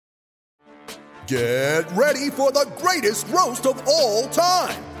Get ready for the greatest roast of all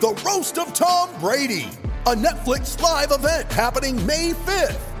time, the Roast of Tom Brady, a Netflix live event happening May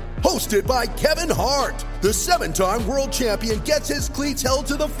 5th. Hosted by Kevin Hart, the 7-time world champion gets his cleats held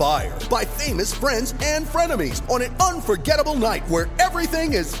to the fire by famous friends and frenemies on an unforgettable night where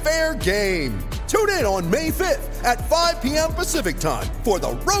everything is fair game. Tune in on May 5th at 5 p.m. Pacific time for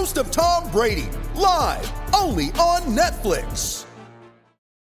the Roast of Tom Brady, live only on Netflix.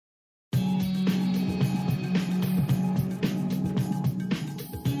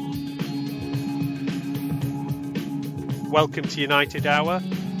 Welcome to United Hour,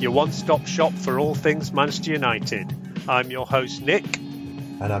 your one-stop shop for all things Manchester United. I'm your host, Nick.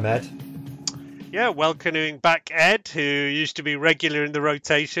 And I'm Ed. Yeah, welcoming back Ed, who used to be regular in the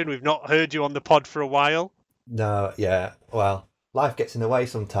rotation. We've not heard you on the pod for a while. No, yeah, well, life gets in the way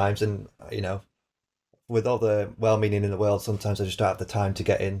sometimes, and, you know, with all the well-meaning in the world, sometimes I just don't have the time to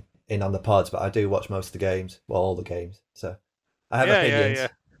get in on the pods, but I do watch most of the games, well, all the games, so I have opinions. Yeah.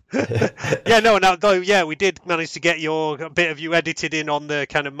 We did manage to get a bit of you edited in on the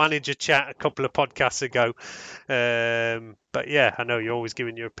kind of manager chat a couple of podcasts ago. But yeah, I know you're always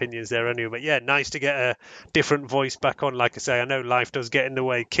giving your opinions there anyway. But yeah, nice to get a different voice back on. Like I say, I know life does get in the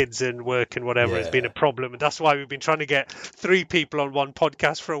way, kids and work and whatever has been a problem. And that's why we've been trying to get 3 people on one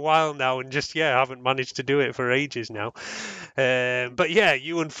podcast for a while now and just, haven't managed to do it for ages now. But yeah,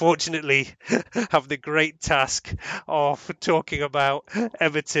 you unfortunately have the great task of talking about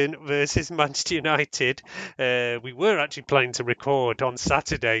Everton versus Manchester United. We were actually planning to record on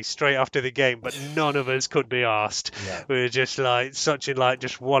Saturday straight after the game, but none of us could be arsed. Yeah. We were just just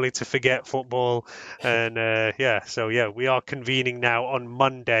wanting to forget football. And we are convening now on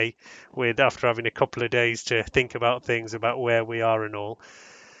Monday after having a couple of days to think about things, about where we are and all.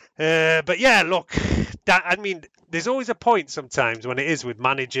 But yeah, look, there's always a point sometimes when it is with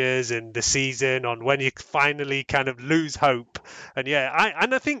managers and the season on when you finally kind of lose hope. And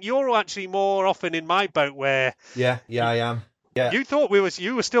I think you're actually more often in my boat where I am. Yeah. You thought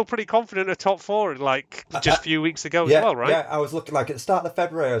you were still pretty confident of top 4 just a few weeks ago as well, right? Yeah, I was looking at the start of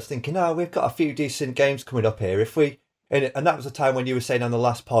February. I was thinking, we've got a few decent games coming up here. And that was the time when you were saying on the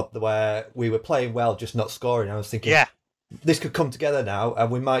last pod where we were playing well, just not scoring. I was thinking, this could come together now,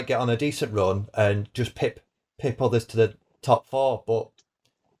 and we might get on a decent run and just pip others to the top 4. But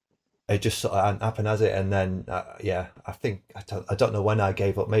it just sort of hadn't happened, has it? And then, I think I don't know when I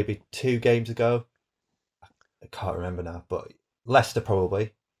gave up. Maybe 2 games ago. I can't remember now, but Leicester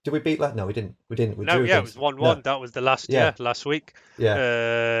probably. Did we beat Leicester? No, we didn't. We drew it was 1-1. No. That was the last week.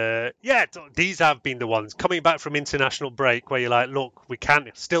 These have been the ones coming back from international break where you're like, look, we can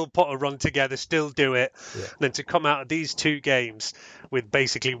still put a run together, still do it. Yeah. And then to come out of these 2 games with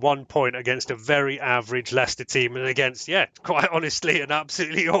basically 1 point against a very average Leicester team and against, quite honestly, an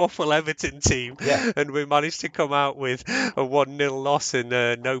absolutely awful Everton team. Yeah. And we managed to come out with a 1-0 loss and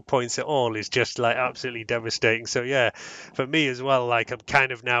no points at all is just absolutely devastating. So for me as well, I'm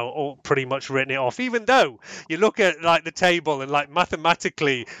kind of now pretty much written it off, even though you look at the table and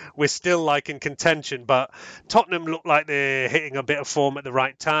mathematically we're still in contention, but Tottenham look like they're hitting a bit of form at the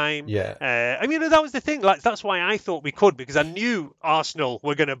right time. That was the thing, that's why I thought we could, because I knew Arsenal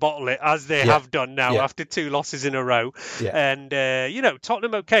were going to bottle it as they have done now after 2 losses in a row. And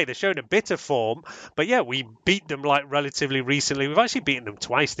Tottenham, they're showing a bit of form, but we beat them relatively recently. We've actually beaten them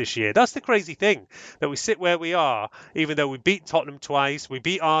twice this year. That's the crazy thing, that we sit where we are, even though we beat Tottenham twice, we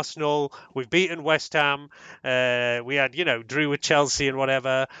beat Arsenal, we've beaten West Ham, we had drew with Chelsea and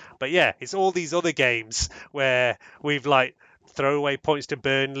whatever, but it's all these other games where we've throw away points to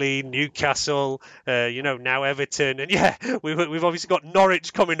Burnley, Newcastle, now Everton, and we've obviously got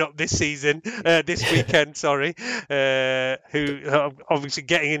Norwich coming up this season, this weekend, who are obviously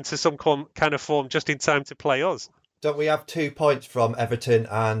getting into some kind of form just in time to play us. Don't we have 2 points from Everton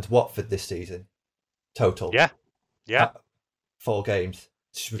and Watford this season total? 4 games.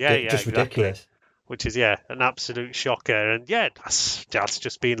 Just exactly. Ridiculous. Which is an absolute shocker, and that's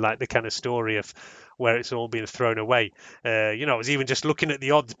just been the kind of story of where it's all been thrown away. I was even just looking at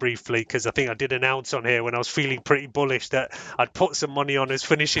the odds briefly, because I think I did announce on here when I was feeling pretty bullish that I'd put some money on us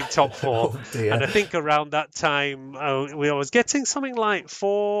finishing top 4. And I think around that time I was getting something like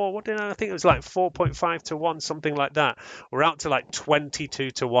 4.5 to 1, something like that. We're out to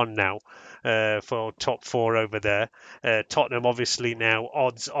 22 to 1 now for top 4 over there. Tottenham obviously now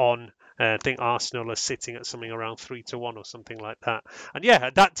odds on I think Arsenal are sitting at something around 3-1 or something like that. And yeah,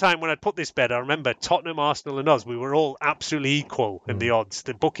 at that time when I'd put this bet, I remember Tottenham, Arsenal, and us, we were all absolutely equal in the odds.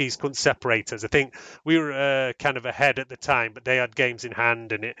 The bookies couldn't separate us. I think we were kind of ahead at the time, but they had games in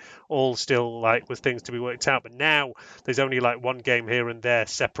hand, and it all still like was things to be worked out. But now there's only like one game here and there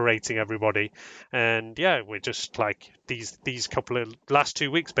separating everybody, and yeah, we're just like these couple of last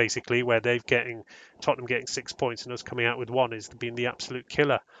 2 weeks basically, where Tottenham getting 6 points and us coming out with one is been the absolute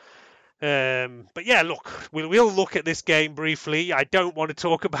killer. But yeah, look, we'll look at this game briefly. I don't want to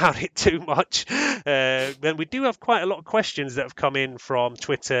talk about it too much. Then we do have quite a lot of questions that have come in from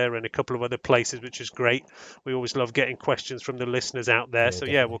Twitter and a couple of other places, which is great. We always love getting questions from the listeners out there. Yeah, so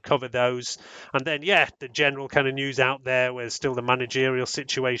definitely. Yeah, we'll cover those. And then, yeah, the general kind of news out there, where there's still the managerial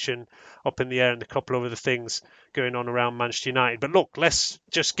situation up in the air and a couple of other things going on around Manchester United. But look, let's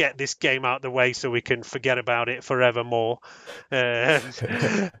just get this game out of the way so we can forget about it forevermore.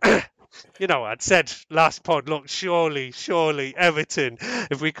 You know, I'd said last pod, look, surely, Everton,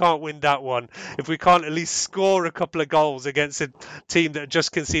 if we can't win that one, if we can't at least score a couple of goals against a team that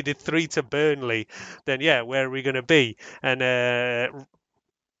just conceded 3 to Burnley, then yeah, where are we going to be? And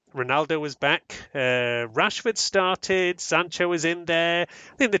Ronaldo was back. Rashford started. Sancho was in there.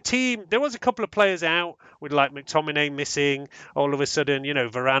 I think the team, there was a couple of players out with like McTominay missing. All of a sudden, you know,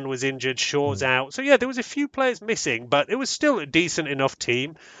 Varane was injured. Shaw's out. So yeah, there was a few players missing, but it was still a decent enough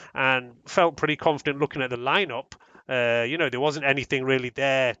team and felt pretty confident looking at the lineup. You know, there wasn't anything really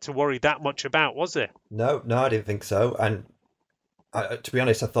there to worry that much about, was there? No, I didn't think so. And to be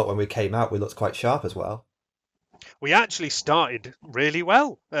honest, I thought when we came out, we looked quite sharp as well. We actually started really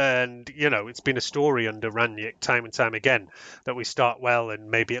well, and you know, it's been a story under Ranić time and time again that we start well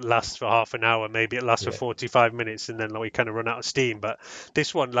and maybe it lasts for half an hour, maybe it lasts for 45 minutes, and then we kind of run out of steam. But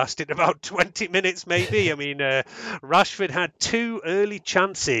this one lasted about 20 minutes maybe. I mean, Rashford had 2 early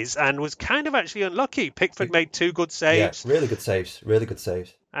chances and was kind of actually unlucky. Pickford made 2 good saves. Yeah, really good saves.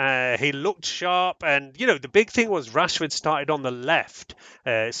 He looked sharp, and you know, the big thing was Rashford started on the left.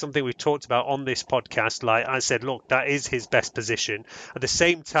 Something we've talked about on this podcast. Like I said, look, that is his best position. At the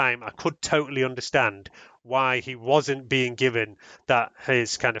same time, I could totally understand why he wasn't being given that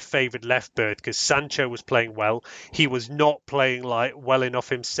his kind of favoured left berth, because Sancho was playing well. He was not playing like well enough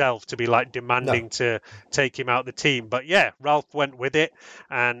himself to be like demanding to take him out the team. But yeah, Ralph went with it,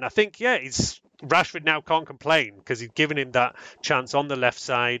 and I think Rashford now can't complain because he's given him that chance on the left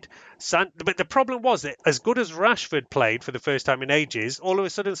side. But the problem was that as good as Rashford played for the first time in ages, all of a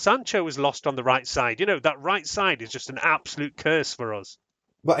sudden Sancho was lost on the right side. You know, that right side is just an absolute curse for us.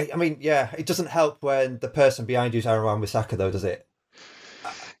 Well, I mean, yeah, it doesn't help when the person behind you is Aaron Wan-Bissaka, though, does it?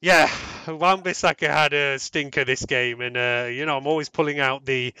 Yeah, Wan-Bissaka had a stinker this game, and you know, I'm always pulling out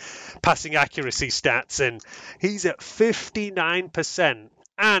the passing accuracy stats, and he's at 59%.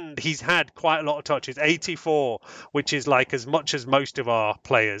 And he's had quite a lot of touches, 84, which is like as much as most of our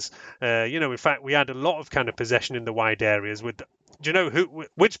players. You know, in fact, we had a lot of kind of possession in the wide areas. Do you know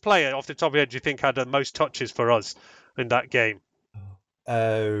which player off the top of your head do you think had the most touches for us in that game?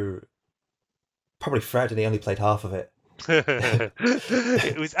 Probably Fred, and he only played half of it.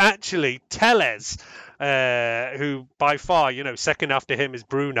 It was actually Telles, who by far, you know, second after him is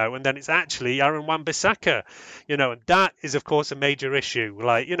Bruno, and then it's actually Aaron Wan-Bissaka, you know, and that is of course a major issue.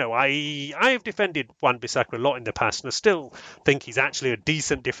 Like, you know, I have defended Wan-Bissaka a lot in the past, and I still think he's actually a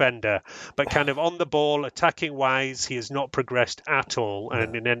decent defender, but kind of on the ball, attacking wise, he has not progressed at all,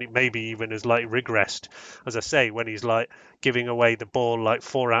 and then maybe even has like regressed, as I say, when he's like giving away the ball like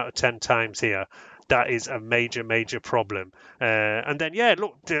 4 out of 10 times here. That is a major problem. And then, yeah,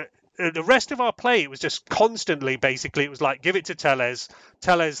 look, the rest of our play, it was just constantly, basically, it was like, give it to Telles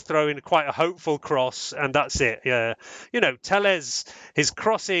throwing quite a hopeful cross, and that's it. You know, Telles, his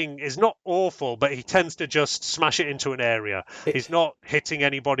crossing is not awful, but he tends to just smash it into an area. He's not hitting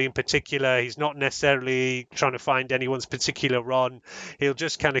anybody in particular. He's not necessarily trying to find anyone's particular run. He'll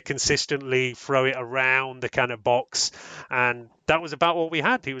just kind of consistently throw it around the kind of box, and that was about what we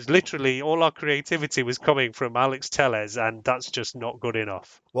had. He was literally, all our creativity was coming from Alex Telles, and that's just not good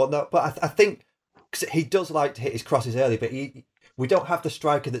enough. Well, no, but I think he does like to hit his crosses early, but we don't have the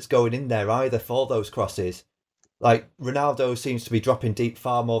striker that's going in there either for those crosses. Like, Ronaldo seems to be dropping deep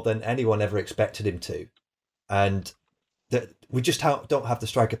far more than anyone ever expected him to. And we just don't have the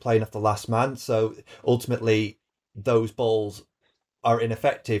striker playing off the last man. So ultimately, those balls are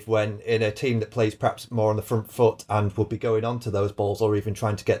ineffective when in a team that plays perhaps more on the front foot and will be going on to those balls or even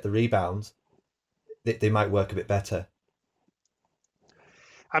trying to get the rebounds. They might work a bit better.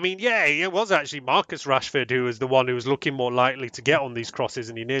 I mean, yeah, it was actually Marcus Rashford who was the one who was looking more likely to get on these crosses,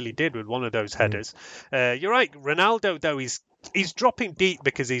 and he nearly did with one of those headers. You're right. Ronaldo, though, he's he's dropping deep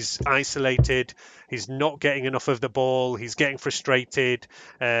because he's isolated. He's not getting enough of the ball. He's getting frustrated.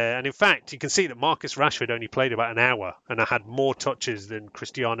 And in fact, you can see that Marcus Rashford only played about an hour and I had more touches than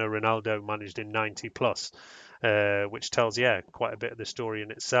Cristiano Ronaldo managed in 90 plus, which tells, quite a bit of the story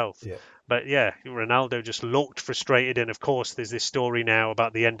in itself. Yeah. But Ronaldo just looked frustrated. And of course, there's this story now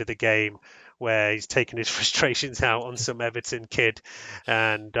about the end of the game where he's taken his frustrations out on some Everton kid,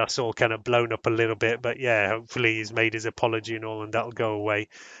 and that's all kind of blown up a little bit. But hopefully he's made his apology and all, and that'll go away.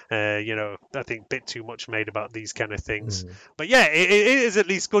 I think a bit too much made about these kind of things. But it is at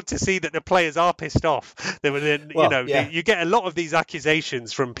least good to see that the players are pissed off. You get a lot of these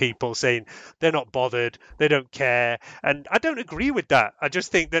accusations from people saying they're not bothered, they don't care, and I don't agree with that. I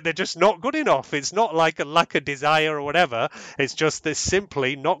just think that they're just not good enough. It's not like a lack of desire or whatever. It's just they're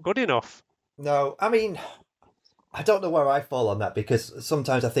simply not good enough. No, I mean, I don't know where I fall on that, because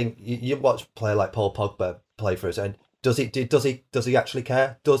sometimes I think you watch a player like Paul Pogba play for us, and does he actually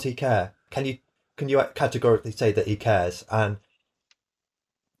care? Does he care? Can you categorically say that he cares? And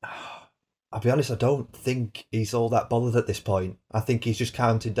I'll be honest, I don't think he's all that bothered at this point. I think he's just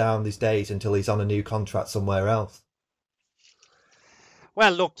counting down these days until he's on a new contract somewhere else.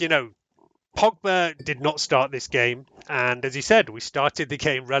 Well, look, Pogba did not start this game, and as you said, we started the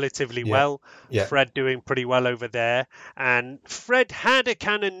game relatively well. Yeah. Fred doing pretty well over there, and Fred had a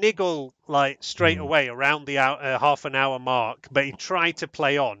kind of niggle straight away around the half an hour mark, but he tried to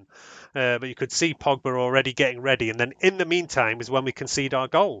play on. But you could see Pogba already getting ready. And then in the meantime is when we concede our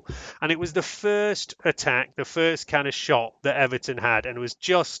goal. And it was the first attack, the first kind of shot that Everton had. And it was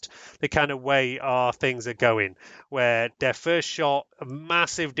just the kind of way our things are going, where their first shot, a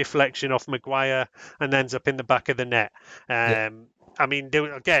massive deflection off Maguire and ends up in the back of the net. I mean,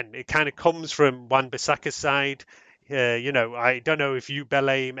 again, it kind of comes from Wan-Bissaka's side. I don't know if you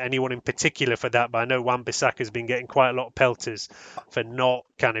blame anyone in particular for that, but I know Wan-Bissaka's been getting quite a lot of pelters for not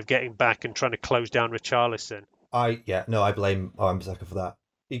kind of getting back and trying to close down Richarlison. I blame Wan-Bissaka for that.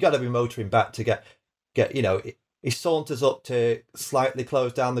 You got to be motoring back to get. He saunters up to slightly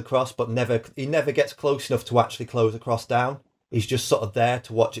close down the cross, but he never gets close enough to actually close the cross down. He's just sort of there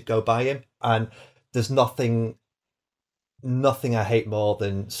to watch it go by him, and there's nothing I hate more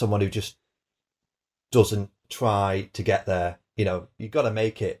than someone who just doesn't try to get there. You got to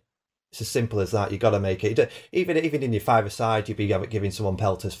make it. It's as simple as that. You got to make it. Even in your five-a-side, you'd be giving someone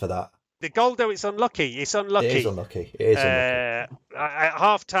pelters for that. The goal, though, it's unlucky. It is unlucky. At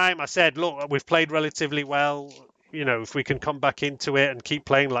half-time, I said, look, we've played relatively well. If we can come back into it and keep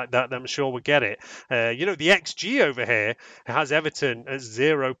playing like that, then I'm sure we'll get it. The XG over here has Everton at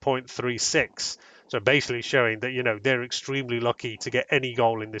 0.36. So basically showing that, they're extremely lucky to get any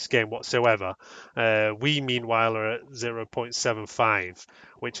goal in this game whatsoever. We, meanwhile, are at 0.75,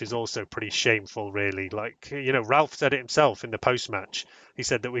 which is also pretty shameful, really. Ralph said it himself in the post-match. He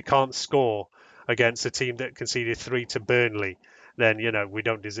said that we can't score against a team that conceded 3 to Burnley. Then, we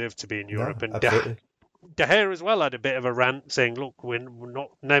don't deserve to be in Europe. No, absolutely. De Gea as well had a bit of a rant saying, look, we're not,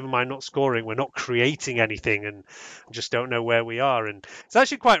 never mind not scoring, we're not creating anything and just don't know where we are. And it's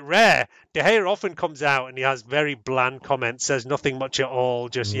actually quite rare. De Gea often comes out and he has very bland comments, says nothing much at all,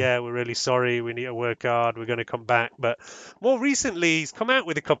 just, we're really sorry, we need to work hard, we're going to come back. But more recently, he's come out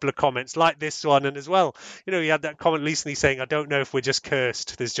with a couple of comments like this one, and as well, he had that comment recently saying, I don't know if we're just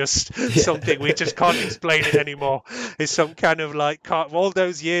cursed. There's just something, we just can't explain it anymore. It's some kind of all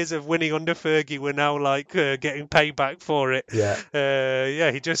those years of winning under Fergie, we're now getting payback for it.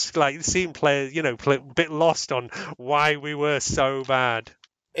 He just seemed players, a bit lost on why we were so bad.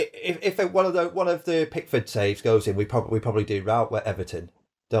 If one of the Pickford saves goes in, we probably do rout with Everton,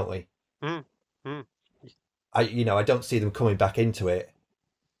 don't we? I don't see them coming back into it,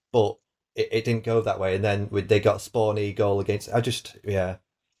 but it didn't go that way. And then they got a spawny goal against.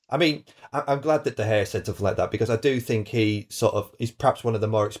 I mean, I'm glad that De Gea said something like that, because I do think he's perhaps one of the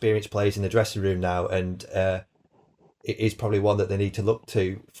more experienced players in the dressing room now, and it is probably one that they need to look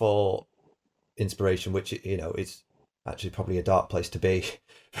to for inspiration, which is actually probably a dark place to be,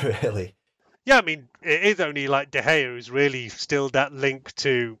 really. Yeah, I mean, it is only De Gea who's really still that link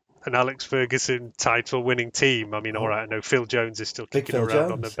to an Alex Ferguson title-winning team. I mean, all right, I know Phil Jones is still kicking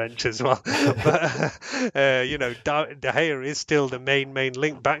around on the bench as well. But, De Gea is still the main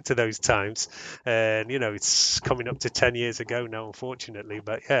link back to those times. And, it's coming up to 10 years ago now, unfortunately.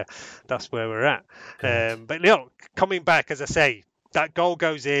 But, that's where we're at. But, coming back, as I say, that goal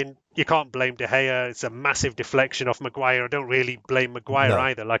goes in. You can't blame De Gea. It's a massive deflection off Maguire. I don't really blame Maguire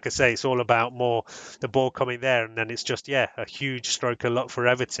either. Like I say, it's all about more the ball coming there, and then it's just, a huge stroke of luck for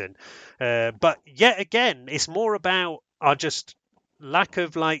Everton. But yet again, it's more about our just lack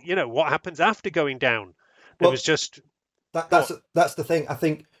of, what happens after going down. There was just That's the thing. I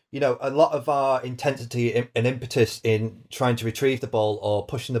think, a lot of our intensity and impetus in trying to retrieve the ball or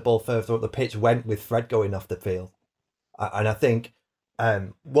pushing the ball further up the pitch went with Fred going off the field. And I think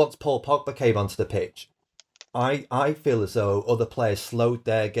once Paul Pogba came onto the pitch, I feel as though other players slowed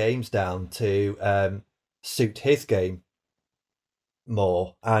their games down to suit his game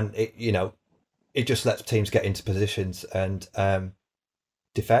more. And, it just lets teams get into positions and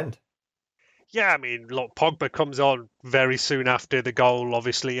defend. Yeah, I mean, look, Pogba comes on very soon after the goal.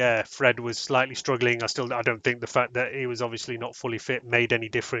 Obviously, yeah, Fred was slightly struggling. I don't think the fact that he was obviously not fully fit made any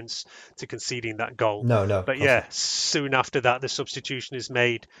difference to conceding that goal. No. But yeah, soon after that, the substitution is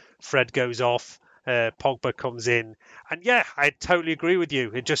made. Fred goes off. Pogba comes in, and yeah, I totally agree with you.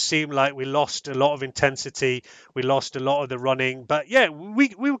 It just seemed like we lost a lot of intensity. We lost a lot of the running. But yeah, we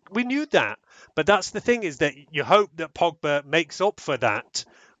knew that. But that's the thing, is that you hope that Pogba makes up for that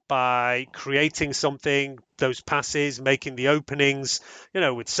by creating something, those passes, making the openings,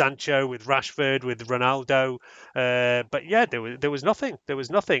 with Sancho, with Rashford, with Ronaldo. But yeah, there was nothing. There was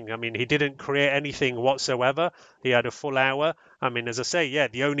nothing. I mean, he didn't create anything whatsoever. He had a full hour. I mean, as I say, yeah,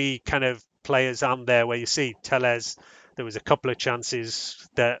 the only kind of players on there where you see Tellez, there was a couple of chances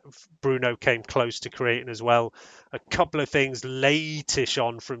that Bruno came close to creating as well. A couple of things late-ish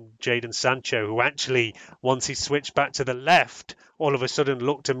on from Jadon Sancho, who actually, once he switched back to the left, all of a sudden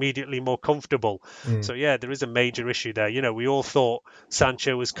looked immediately more comfortable. So yeah, there is a major issue there. We all thought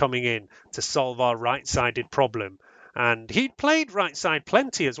Sancho was coming in to solve our right-sided problem. And he'd played right side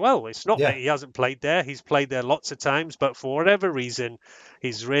plenty as well. It's not that he hasn't played there. He's played there lots of times, but for whatever reason,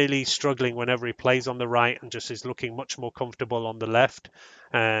 he's really struggling whenever he plays on the right and just is looking much more comfortable on the left.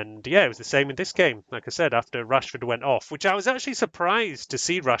 And yeah, it was the same in this game. Like I said, after Rashford went off, which I was actually surprised to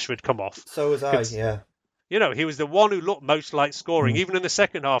see Rashford come off. So was I, yeah. He was the one who looked most like scoring. Even in the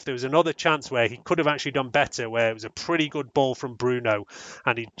second half, there was another chance where he could have actually done better, where it was a pretty good ball from Bruno,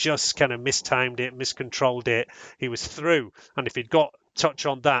 and he just kind of mistimed it, miscontrolled it. He was through, and if he'd got touch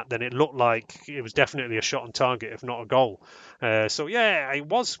on that, then it looked like it was definitely a shot on target, if not a goal. So yeah, I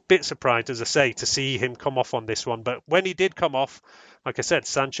was a bit surprised, as I say, to see him come off on this one. But when he did come off, like I said,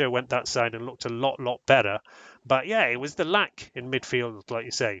 Sancho went that side and looked a lot better. But yeah, it was the lack in midfield, like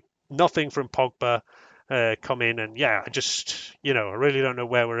you say. Nothing from Pogba. Come in, and yeah, I just, I really don't know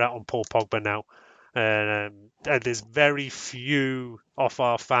where we're at on Paul Pogba now. There's very few of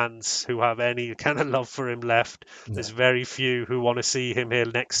our fans who have any kind of love for him left. No. There's very few who want to see him here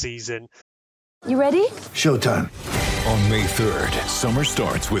next season. You ready? Showtime. On May 3rd, summer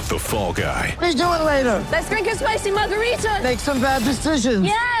starts with The Fall Guy. Let's do it later. Let's drink a spicy margarita. Make some bad decisions.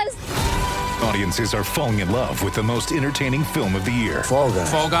 Yes. Audiences are falling in love with the most entertaining film of the year. Fall Guy.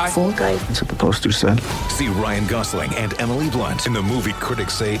 Fall Guy? Fall Guy. That's what the poster said. See Ryan Gosling and Emily Blunt in the movie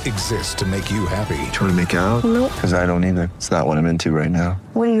critics say exists to make you happy. Trying to make it out? Nope. Because I don't either. It's not what I'm into right now.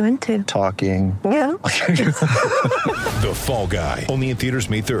 What are you into? Talking. Yeah. The Fall Guy. Only in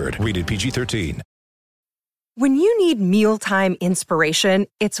theaters May 3rd. Rated PG-13. When you need mealtime inspiration,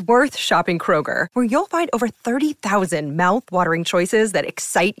 it's worth shopping Kroger, where you'll find over 30,000 mouth-watering choices that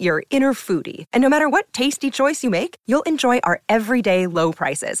excite your inner foodie. And no matter what tasty choice you make, you'll enjoy our everyday low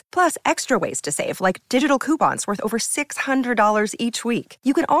prices, plus extra ways to save, like digital coupons worth over $600 each week.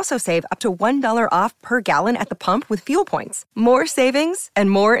 You can also save up to $1 off per gallon at the pump with fuel points. More savings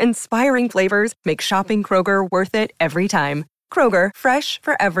and more inspiring flavors make shopping Kroger worth it every time. Kroger, fresh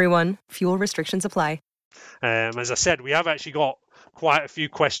for everyone. Fuel restrictions apply. As I said, we have actually got quite a few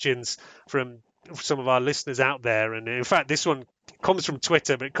questions from some of our listeners out there. And in fact, this one comes from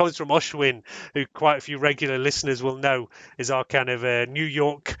Twitter, but it comes from Ushwin, who quite a few regular listeners will know is our kind of New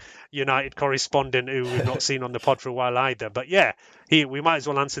York United correspondent who we've not seen on the pod for a while either. But yeah, we might as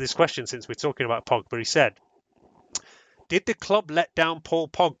well answer this question since we're talking about Pogba. He said, did the club let down Paul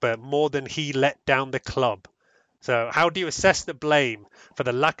Pogba more than he let down the club? So how do you assess the blame for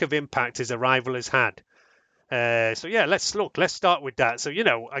the lack of impact his arrival has had? So yeah, let's start with that. So,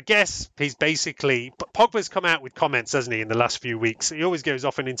 I guess he's basically, Pogba's come out with comments, hasn't he, in the last few weeks. He always goes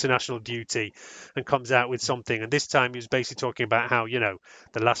off on international duty and comes out with something. And this time he was basically talking about how,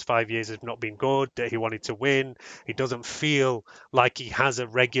 the last 5 years have not been good, that he wanted to win. He doesn't feel like he has a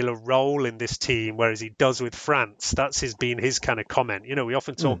regular role in this team, whereas he does with France. That's been his kind of comment. We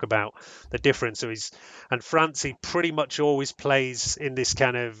often talk about the difference. So and France, he pretty much always plays in this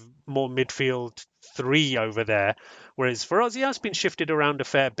kind of more midfield three over there, whereas for us he has been shifted around a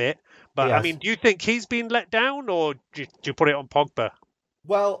fair bit. But yes. I mean, do you think he's been let down, or do you put it on Pogba?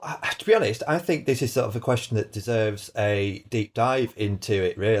 Well, to be honest, I think this is sort of a question that deserves a deep dive into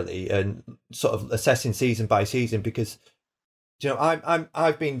it, really, and sort of assessing season by season, because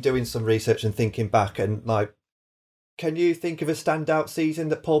I've been doing some research and thinking back, and like can you think of a standout season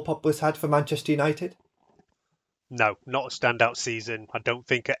that Paul Pogba's had for Manchester United? No, not a standout season. I don't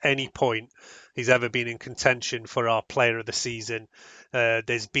think at any point he's ever been in contention for our player of the season.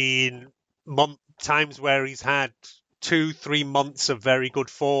 There's been times where he's had 2-3 months of very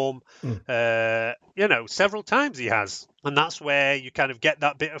good form. Several times he has. And that's where you kind of get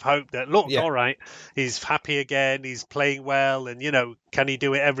that bit of hope that, look, all right, he's happy again, he's playing well, and, can he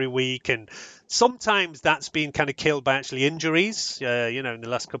do it every week? And sometimes that's been kind of killed by actually injuries. In the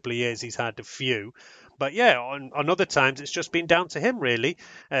last couple of years, he's had a few. But yeah, on other times, it's just been down to him, really.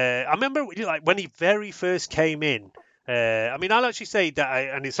 I remember when he very first came in, I'll actually say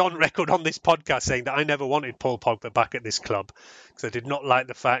that, and it's on record on this podcast, saying that I never wanted Paul Pogba back at this club because I did not like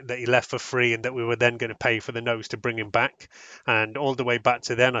the fact that he left for free and that we were then going to pay for the nose to bring him back. And all the way back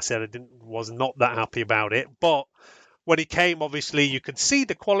to then, I said I was not that happy about it. But when he came, obviously, you could see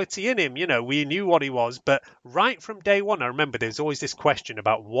the quality in him. We knew what he was. But right from day one, I remember there's always this question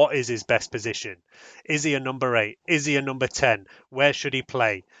about what is his best position. Is he a number 8? Is he a number 10? Where should he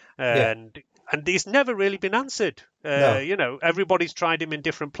play? And he's never really been answered. No. Everybody's tried him in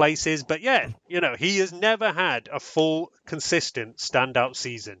different places. But he has never had a full, consistent, standout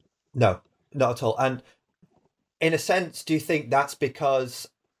season. No, not at all. And in a sense, do you think that's because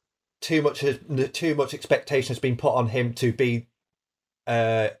too much expectation has been put on him to be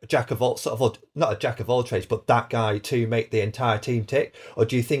jack of all, not a jack of all trades, but that guy to make the entire team tick? Or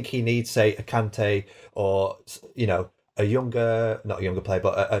do you think he needs, say, a Kante or, not a younger player,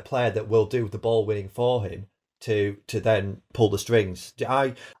 but a player that will do the ball winning for him to then pull the strings?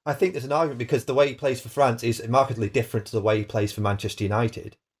 I think there's an argument because the way he plays for France is markedly different to the way he plays for Manchester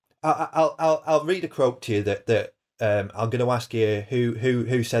United. I'll read a quote to you that I'm going to ask you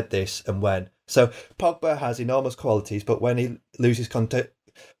who said this and when. So Pogba has enormous qualities, but when he loses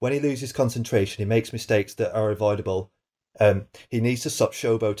concentration, he makes mistakes that are avoidable. He needs to stop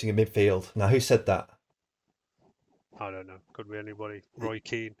showboating in midfield. Now, who said that? I don't know. Could be anybody. Roy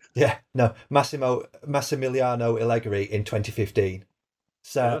Keane. Yeah, no. Massimiliano Allegri in 2015.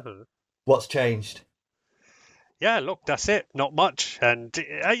 So, What's changed? Yeah, look, that's it. Not much. And,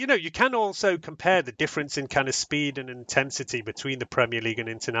 you can also compare the difference in kind of speed and intensity between the Premier League and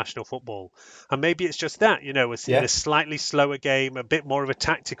international football. And maybe it's just that, in a slightly slower game, a bit more of a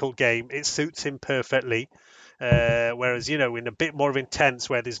tactical game, it suits him perfectly. Whereas, in a bit more of intense,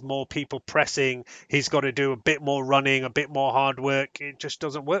 where there's more people pressing, he's got to do a bit more running, a bit more hard work. It just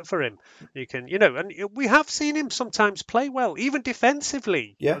doesn't work for him. You can, and we have seen him sometimes play well, even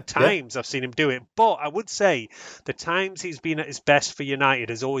defensively. At times I've seen him do it. But I would say the times he's been at his best for United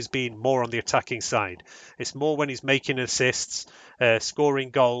has always been more on the attacking side. It's more when he's making assists,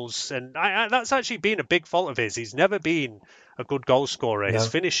 scoring goals. And that's actually been a big fault of his. He's never been a good goal scorer. No. His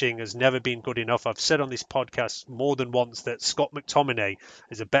finishing has never been good enough. I've said on this podcast more than once that Scott McTominay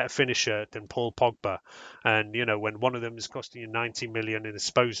is a better finisher than Paul Pogba. And, when one of them is costing you 90 million and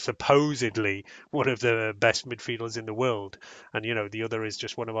is supposedly one of the best midfielders in the world, and, the other is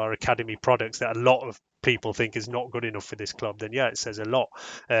just one of our academy products that a lot of people think is not good enough for this club, then, it says a lot.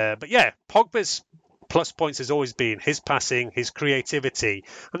 But, Pogba's plus points has always been his passing, his creativity.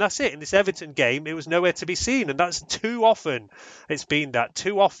 And that's it. In this Everton game, it was nowhere to be seen. And that's too often. It's been that.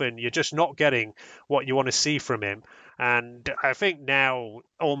 Too often, you're just not getting what you want to see from him. And I think now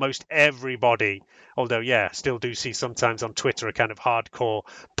almost everybody, although, still do see sometimes on Twitter a kind of hardcore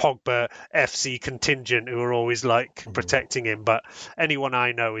Pogba FC contingent who are always protecting him. But anyone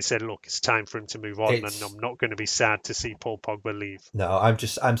I know has said, look, it's time for him to move on. And I'm not going to be sad to see Paul Pogba leave. No, I'm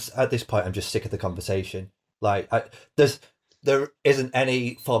at this point, I'm just sick of the conversation. There isn't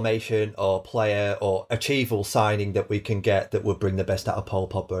any formation or player or achievable signing that we can get that would bring the best out of Paul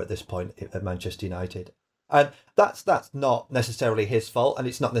Pogba at this point at Manchester United. And that's not necessarily his fault, and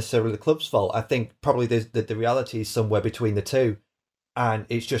it's not necessarily the club's fault. I think probably the reality is somewhere between the two, and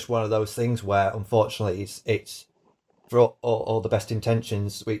it's just one of those things where, unfortunately, it's for all the best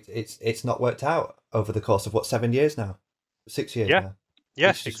intentions, it's not worked out over the course of 7 years now, 6 years now.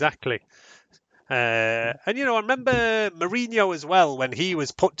 Yes, exactly. And, I remember Mourinho as well, when he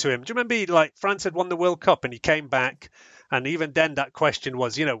was put to him. Do you remember, France had won the World Cup and he came back, and even then that question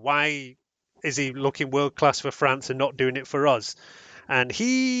was, why is he looking world class for France and not doing it for us? And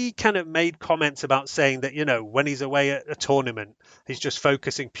he kind of made comments about saying that, when he's away at a tournament, he's just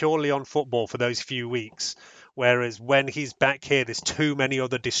focusing purely on football for those few weeks. Whereas when he's back here, there's too many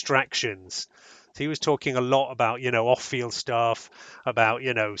other distractions. So he was talking a lot about, off-field stuff, about,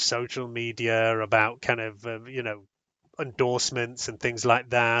 social media, about kind of, endorsements and things like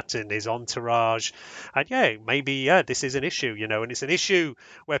that, and his entourage. And maybe this is an issue, and it's an issue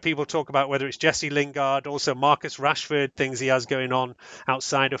where people talk about whether it's Jesse Lingard, also Marcus Rashford, things he has going on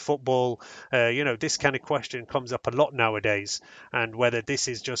outside of football. This kind of question comes up a lot nowadays, and whether this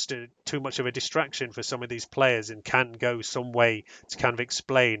is just too much of a distraction for some of these players and can go some way to kind of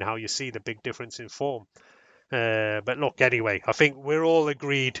explain how you see the big difference in form. But look, anyway, I think we're all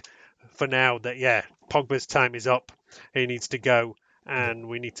agreed for now that, Pogba's time is up. He needs to go, and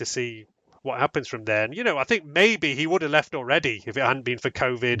we need to see what happens from there. And, I think maybe he would have left already if it hadn't been for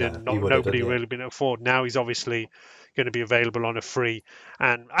COVID and nobody really been able to afford. Now he's obviously going to be available on a free.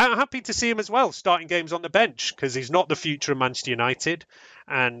 And I'm happy to see him as well, starting games on the bench, because he's not the future of Manchester United.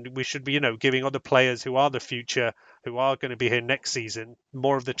 And we should be, giving other players who are the future, who are going to be here next season,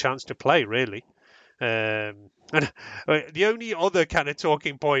 more of the chance to play, really. And the only other kind of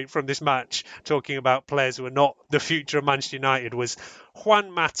talking point from this match, talking about players who are not the future of Manchester United, was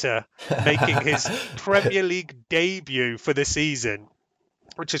Juan Mata making his Premier League debut for the season,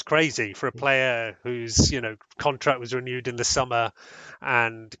 which is crazy for a player whose contract was renewed in the summer.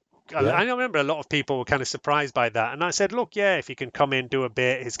 And I remember a lot of people were kind of surprised by that. And I said, look, if he can come in, do a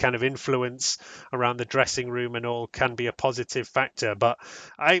bit, his kind of influence around the dressing room and all can be a positive factor. But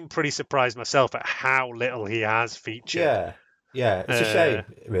I'm pretty surprised myself at how little he has featured. Yeah, it's a shame,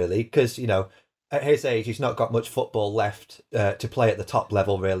 really, because, at his age, he's not got much football left to play at the top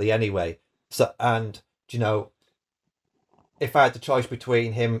level, really, anyway. So, and, if I had the choice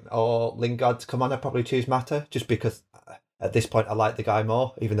between him or Lingard to come on, I'd probably choose Mata, just because at this point I like the guy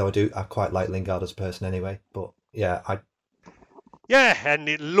more, even though I quite like Lingard as a person anyway. But and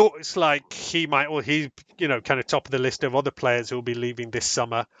it looks like he might, or he's, kind of top of the list of other players who will be leaving this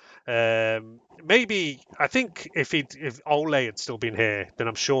summer. Maybe, I think if Ole had still been here, then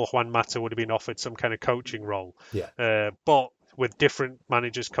I'm sure Juan Mata would have been offered some kind of coaching role. But with different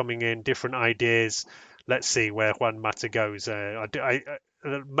managers coming in, different ideas, let's see where Juan Mata goes.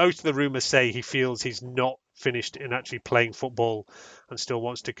 Most of the rumours say he feels he's not finished in actually playing football and still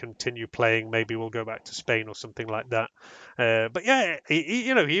wants to continue playing. Maybe we'll go back to Spain or something like that. But he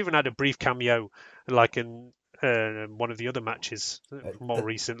even had a brief cameo, like in one of the other matches more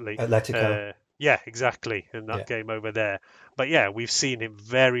recently. Atletico. Exactly, in that game over there. But we've seen him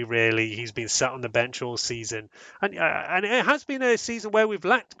very rarely. He's been sat on the bench all season. And it has been a season where we've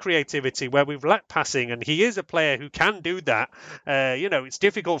lacked creativity, where we've lacked passing, and he is a player who can do that. It's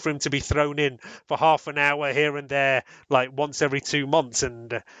difficult for him to be thrown in for half an hour here and there, like once every 2 months.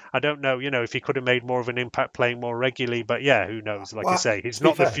 And I don't know, if he could have made more of an impact playing more regularly. But who knows? Like I say, he's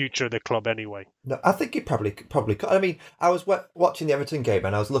not the future of the club anyway. No, I think he probably could. I mean, I was watching the Everton game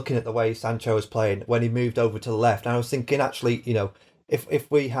and I was looking at the way Sancho was playing when he moved over to the left, and I was thinking, actually,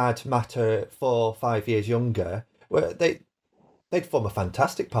 if we had Mata 4 or 5 years younger, they'd form a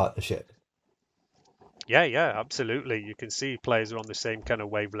fantastic partnership. Yeah, absolutely. You can see players are on the same kind of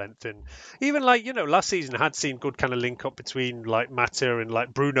wavelength, and even last season had seen good kind of link up between like Mata and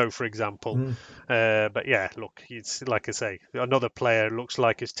like Bruno, for example. But look, it's like I say, another player looks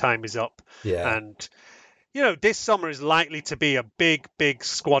like his time is up. And this summer is likely to be a big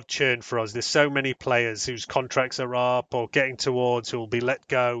squad churn for us. There's so many players whose contracts are up or getting towards who will be let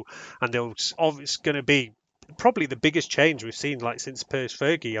go, and it's going to be probably the biggest change we've seen since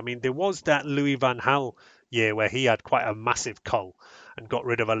Fergie. I mean, there was that Louis van Gaal year where he had quite a massive cull and got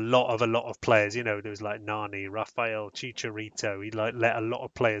rid of a lot of players. There was like Nani, Rafael, Chicharito. He let a lot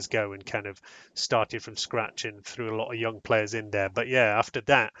of players go and kind of started from scratch and threw a lot of young players in there. But after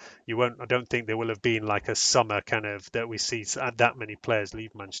that, I don't think there will have been like a summer kind of that we see that many players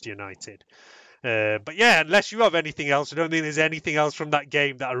leave Manchester United. But unless you have anything else, I don't think there's anything else from that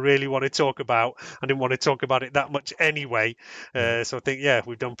game that I really want to talk about. I didn't want to talk about it that much anyway. So I think,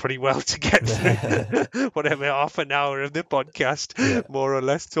 we've done pretty well to get through whatever half an hour of the podcast, more or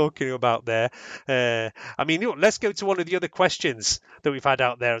less, talking about there. I mean, let's go to one of the other questions that we've had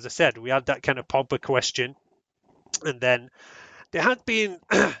out there. As I said, we had that kind of Pogba question. And then there had been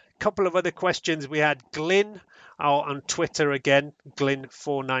a couple of other questions. We had Glyn on Twitter again,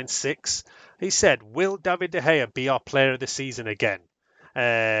 Glyn496. He said, will David De Gea be our player of the season again?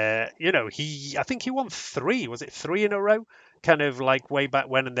 I think he won 3. Was it 3 in a row? Kind of like way back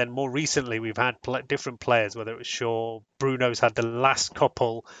when, and then more recently we've had different players, whether it was Shaw, Bruno's had the last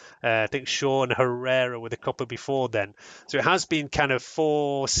couple, I think Shaw and Herrera were the couple before then. So it has been kind of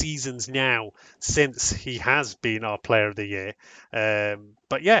 4 seasons now since he has been our player of the year.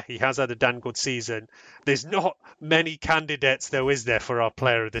 But he has had a damn good season. There's not many candidates, though, is there, for our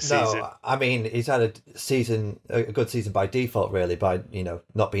player of the season? No, I mean, he's had a good season by default, really, by,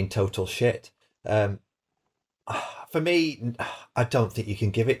 not being total shit. for me, I don't think you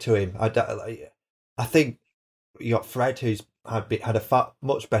can give it to him. I think you got Fred, who's had a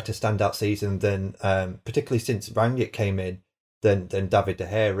much better standout season than, particularly since Rangnick came in, than David De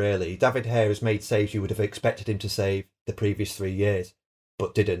Gea, really. David De Gea has made saves you would have expected him to save the previous 3 years,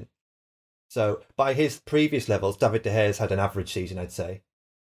 but didn't. So by his previous levels, David De Gea's had an average season, I'd say.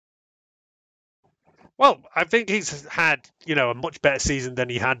 Well, I think he's had, a much better season than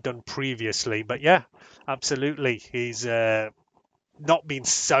he had done previously. But yeah, absolutely. He's not been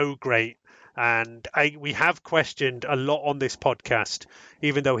so great. And we have questioned a lot on this podcast,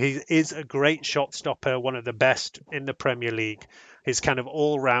 even though he is a great shot stopper, one of the best in the Premier League. His kind of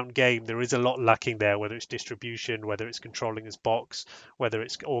all-round game, there is a lot lacking there, whether it's distribution, whether it's controlling his box, whether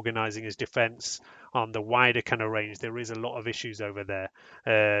it's organising his defence on the wider kind of range. There is a lot of issues over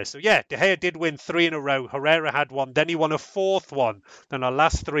there. So yeah, De Gea did win 3 in a row. Herrera had one, then he won a 4th one. Then our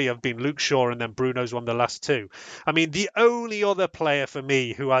last 3 have been Luke Shaw, and then Bruno's won the last 2. I mean, the only other player for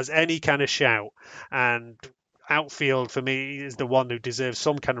me who has any kind of shout and outfield for me is the one who deserves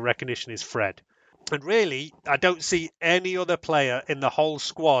some kind of recognition is Fred. And really, I don't see any other player in the whole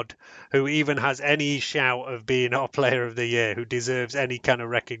squad who even has any shout of being our player of the year, who deserves any kind of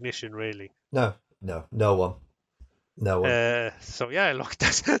recognition, really. No one. No one. So yeah, look,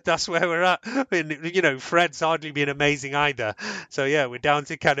 that's where we're at. I mean, Fred's hardly been amazing either. So yeah, we're down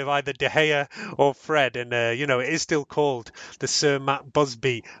to kind of either De Gea or Fred, and it is still called the Sir Matt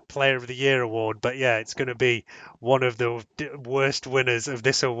Busby Player of the Year award. But yeah, it's going to be one of the worst winners of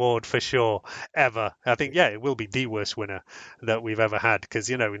this award for sure ever. I think it will be the worst winner that we've ever had, because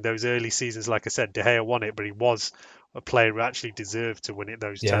in those early seasons, like I said, De Gea won it, but he was a player who actually deserved to win it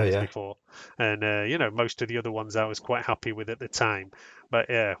those times before. And, most of the other ones I was quite happy with at the time. But,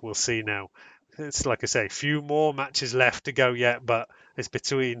 yeah, we'll see now. It's like I say, a few more matches left to go yet, but it's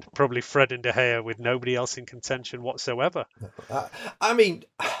between probably Fred and De Gea with nobody else in contention whatsoever. I mean,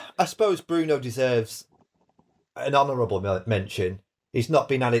 I suppose Bruno deserves an honourable mention. He's not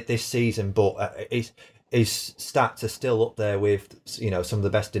been at it this season, but his stats are still up there with, some of the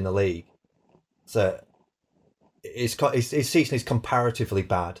best in the league. So his season is comparatively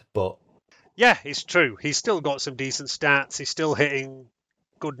bad, but yeah, it's true. He's still got some decent stats. He's still hitting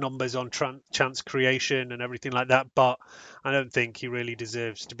good numbers on chance creation and everything like that, but I don't think he really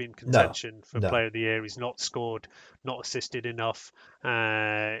deserves to be in contention for Player of the Year. He's not scored, not assisted enough,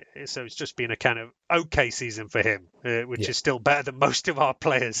 so it's just been a kind of okay season for him, which is still better than most of our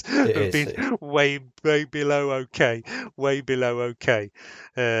players who've been way below okay.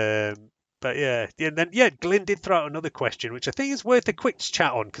 But and then Glyn did throw out another question, which I think is worth a quick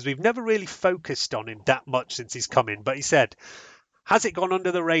chat on, because we've never really focused on him that much since he's come in. But he said, has it gone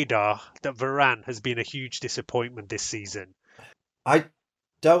under the radar that Varane has been a huge disappointment this season? I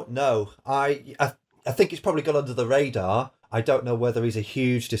don't know. I think it's probably gone under the radar. I don't know whether he's a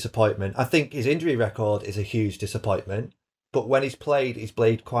huge disappointment. I think his injury record is a huge disappointment, but when he's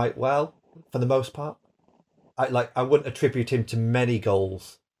played quite well for the most part. I wouldn't attribute him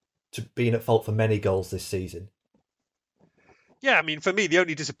to being at fault for many goals this season. Yeah, I mean, for me, the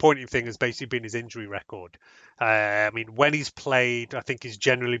only disappointing thing has basically been his injury record. I mean, when he's played, I think he's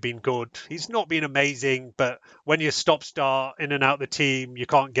generally been good. He's not been amazing, but when you stop-start in and out the team, you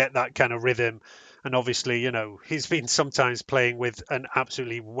can't get that kind of rhythm. And obviously, he's been sometimes playing with an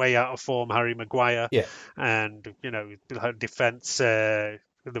absolutely way out of form Harry Maguire. Yeah. And, defence,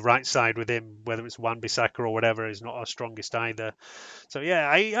 the right side with him, whether it's Wan-Bissaka or whatever, is not our strongest either. So yeah,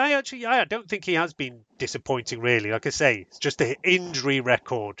 I don't think he has been disappointing really. Like I say, it's just the injury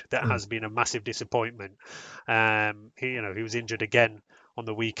record that has been a massive disappointment. He was injured again on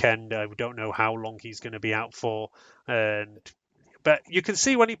the weekend. We don't know how long he's going to be out for, but you can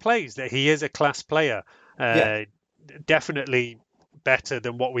see when he plays that he is a class player. Definitely better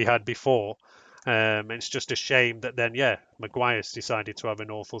than what we had before. It's just a shame that then, Maguire's decided to have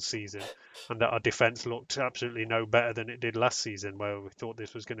an awful season, and that our defence looked absolutely no better than it did last season, where we thought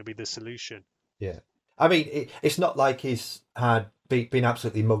this was going to be the solution. Yeah, I mean, it's not like he's been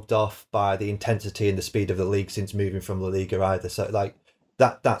absolutely mugged off by the intensity and the speed of the league since moving from La Liga either. So,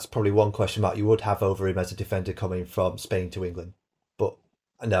 that's probably one question mark you would have over him as a defender coming from Spain to England. But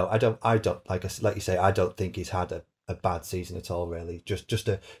no, I don't. Like you say, I don't think he's had a bad season at all, really. Just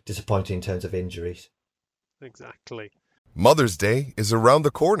a disappointing in terms of injuries. Exactly. Mother's Day is around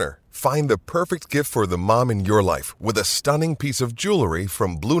the corner. Find the perfect gift for the mom in your life with a stunning piece of jewelry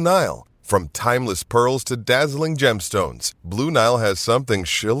from Blue Nile. From timeless pearls to dazzling gemstones, Blue Nile has something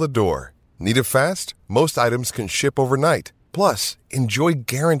she'll adore. Need it fast? Most items can ship overnight. Plus, enjoy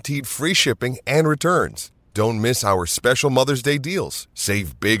guaranteed free shipping and returns. Don't miss our special Mother's Day deals.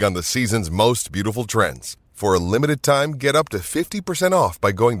 Save big on the season's most beautiful trends. For a limited time, get up to 50% off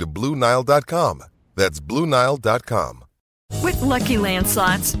by going to BlueNile.com. That's BlueNile.com. With Lucky Land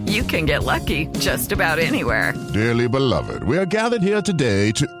Slots, you can get lucky just about anywhere. Dearly beloved, we are gathered here today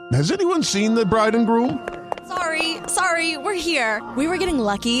to... Has anyone seen the bride and groom? Sorry, we're here. We were getting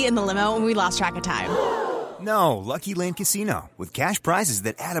lucky in the limo and we lost track of time. No, Lucky Land Casino, with cash prizes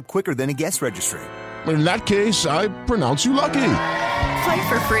that add up quicker than a guest registry. In that case, I pronounce you lucky. Play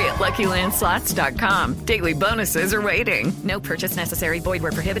for free at LuckyLandSlots.com. Daily bonuses are waiting. No purchase necessary. Void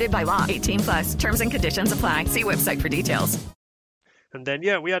where prohibited by law. 18+. Terms and conditions apply. See website for details. And then,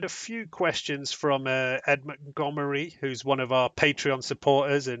 we had a few questions from Ed Montgomery, who's one of our Patreon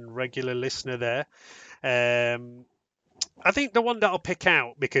supporters and regular listener there. I think the one that I'll pick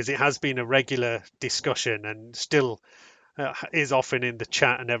out, because it has been a regular discussion and still is often in the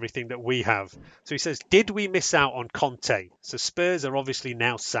chat and everything that we have. So he says, did we miss out on Conte? So Spurs are obviously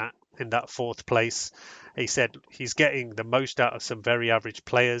now sat in that 4th place. He said he's getting the most out of some very average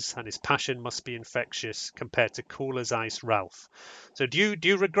players and his passion must be infectious compared to cool as ice Ralph. So do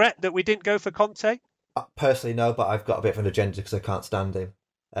you regret that we didn't go for Conte? Personally, no, but I've got a bit of an agenda because I can't stand him.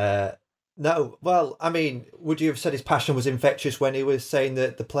 No, well, I mean, would you have said his passion was infectious when he was saying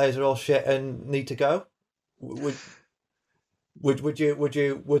that the players are all shit and need to go? Would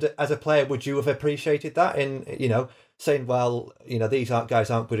as a player, would you have appreciated that in, saying, well, these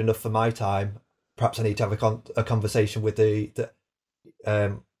guys aren't good enough for my time. Perhaps I need to have a conversation with the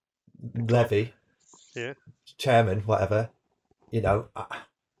Levy, chairman, whatever. No,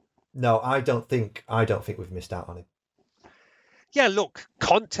 I don't think we've missed out on him. Yeah, look,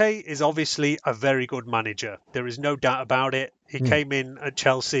 Conte is obviously a very good manager. There is no doubt about it. He came in at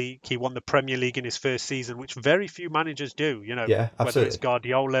Chelsea. He won the Premier League in his first season, which very few managers do. Whether it's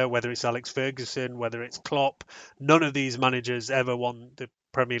Guardiola, whether it's Alex Ferguson, whether it's Klopp, none of these managers ever won the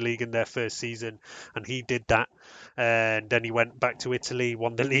Premier League in their first season, and he did that. And then he went back to Italy,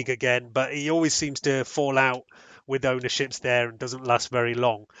 won the league again, but he always seems to fall out with ownerships there and doesn't last very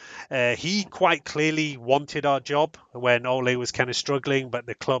long. He quite clearly wanted our job when Ole was kind of struggling, but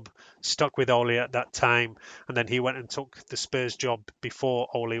the club stuck with Ole at that time, and then he went and took the Spurs job before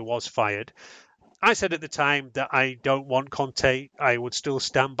Ole was fired. I said at the time that I don't want Conte. I would still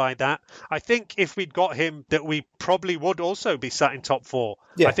stand by that. I think if we'd got him, that we probably would also be sat in top 4.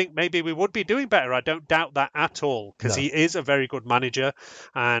 Yeah. I think maybe we would be doing better. I don't doubt that at all, because he is a very good manager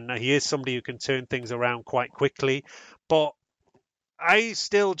and he is somebody who can turn things around quite quickly. But I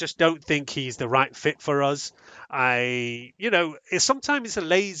still just don't think he's the right fit for us. Sometimes it's a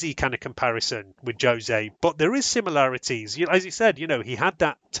lazy kind of comparison with Jose, but there is similarities. As you said, he had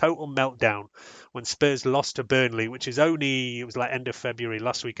that total meltdown when Spurs lost to Burnley, which is it was like end of February,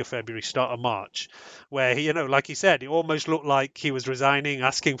 last week of February, start of March, where he, like he said, it almost looked like he was resigning,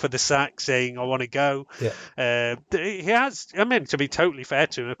 asking for the sack, saying, I want to go. Yeah. He has, to be totally fair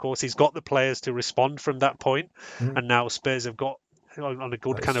to him, of course, he's got the players to respond from that point, and now Spurs have got on a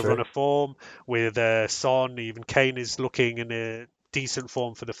good run of form with Son. Even Kane is looking in a decent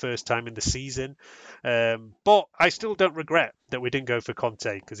form for the first time in the season. But I still don't regret that we didn't go for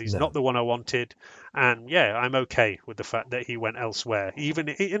Conte, because he's not the one I wanted. And I'm okay with the fact that he went elsewhere. And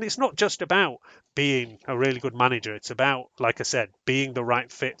it's not just about being a really good manager. It's about, like I said, being the right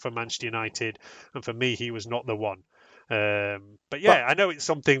fit for Manchester United. And for me, he was not the one. But I know it's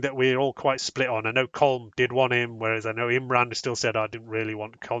something that we're all quite split on. I know Colm did want him, whereas I know Imran still said I didn't really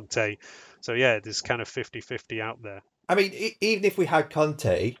want Conte. So there's kind of 50-50 out there. I mean, even if we had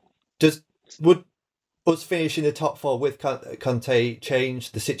Conte, would us finishing the top 4 with Conte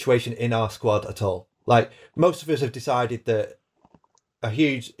change the situation in our squad at all? Like, most of us have decided that a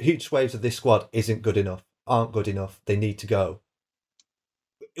huge swathes of this squad aren't good enough. They need to go.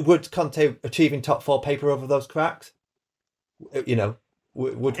 Would Conte achieving top 4 paper over those cracks?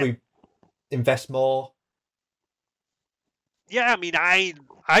 Would we invest more? Yeah,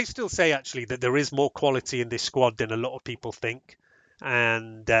 I still say actually that there is more quality in this squad than a lot of people think.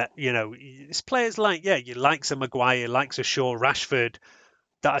 And, it's players like, you like a Maguire, likes a Shaw, Rashford,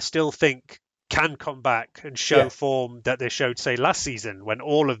 that I still think can come back and show form that they showed, say, last season, when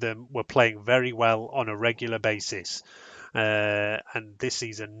all of them were playing very well on a regular basis. And this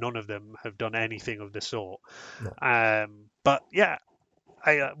season, none of them have done anything of the sort. No. But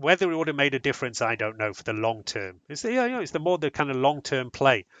whether it would have made a difference, I don't know for the long term. It's the more the kind of long term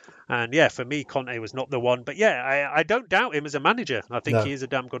play. And for me, Conte was not the one. But I don't doubt him as a manager. I think he is a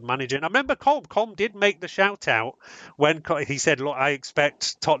damn good manager. And I remember Colm did make the shout out when he said, look, I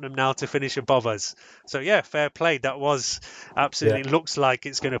expect Tottenham now to finish above us. So fair play. That was absolutely looks like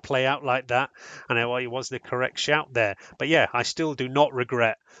it's going to play out like that. And it was the correct shout there. But I still do not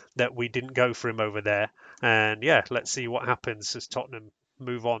regret that we didn't go for him over there. And yeah, let's see what happens as Tottenham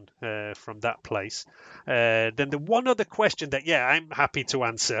move on from that place. Then the one other question that, yeah, I'm happy to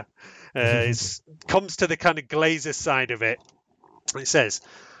answer comes to the kind of Glazers side of it. It says,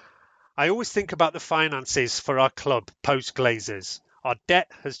 I always think about the finances for our club post-Glazers. Our debt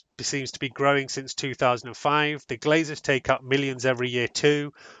seems to be growing since 2005. The Glazers take up millions every year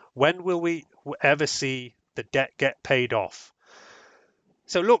too. When will we ever see the debt get paid off?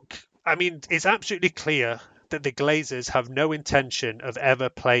 So look, I mean, it's absolutely clear that the Glazers have no intention of ever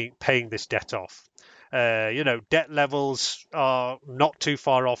paying this debt off. Debt levels are not too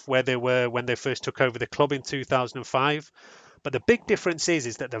far off where they were when they first took over the club in 2005. But the big difference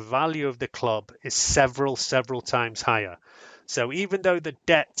is that the value of the club is several times higher. So even though the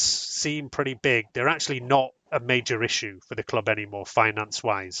debts seem pretty big, they're actually not a major issue for the club anymore,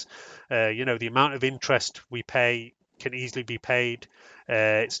 finance-wise. The amount of interest we pay can easily be paid.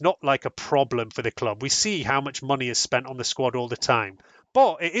 It's not like a problem for the club. We see how much money is spent on the squad all the time.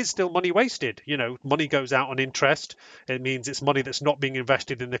 But it is still money wasted. Money goes out on interest. It means it's money that's not being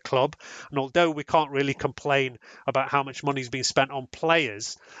invested in the club. And although we can't really complain about how much money is being spent on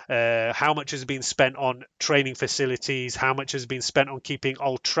players, how much has been spent on training facilities, how much has been spent on keeping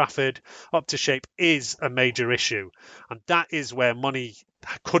Old Trafford up to shape is a major issue. And that is where money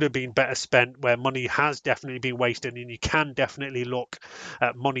could have been better spent, where money has definitely been wasted, and you can definitely look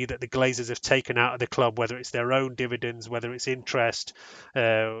at money that the Glazers have taken out of the club, whether it's their own dividends, whether it's interest,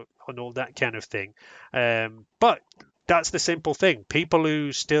 and all that kind of thing. But that's the simple thing. People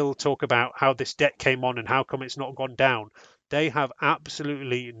who still talk about how this debt came on and how come it's not gone down, they have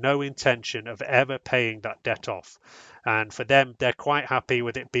absolutely no intention of ever paying that debt off. And for them, they're quite happy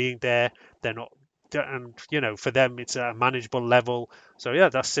with it being there. They're not, and for them it's at a manageable level. So yeah,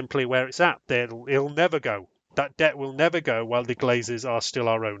 that's simply where it's at. It'll never go. That debt will never go while the Glazers are still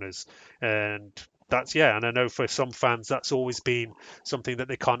our owners. And that's, yeah, and I know for some fans that's always been something that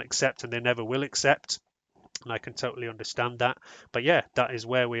they can't accept and they never will accept. And I can totally understand that. But yeah, that is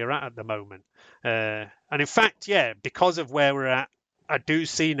where we are at the moment. And in fact, yeah, because of where we're at, I do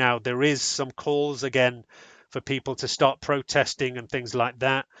see now there is some calls again for people to start protesting and things like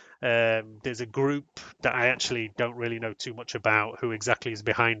that. There's a group that I actually don't really know too much about who exactly is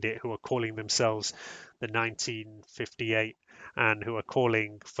behind it, who are calling themselves the 1958 and who are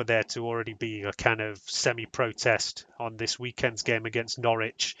calling for there to already be a kind of semi-protest on this weekend's game against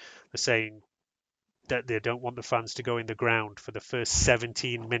Norwich. They're saying that they don't want the fans to go in the ground for the first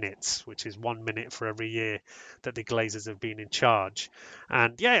 17 minutes, which is 1 minute for every year that the Glazers have been in charge.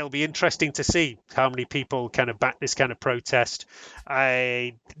 And yeah, it'll be interesting to see how many people kind of back this kind of protest.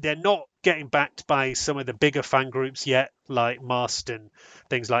 They're not getting backed by some of the bigger fan groups yet, like Must and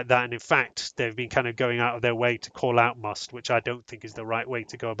things like that. And in fact, they've been kind of going out of their way to call out Must, which I don't think is the right way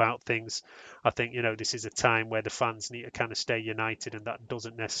to go about things. I think, this is a time where the fans need to kind of stay united, and that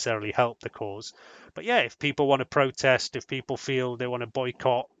doesn't necessarily help the cause. But yeah, if people want to protest, if people feel they want to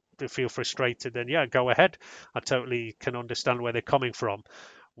boycott, they feel frustrated, then yeah, go ahead. I totally can understand where they're coming from.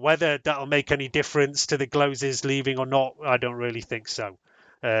 Whether that'll make any difference to the Glazers leaving or not, I don't really think so.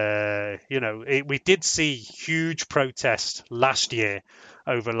 We did see huge protests last year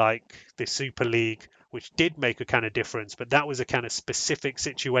over like the Super League, which did make a kind of difference, but that was a kind of specific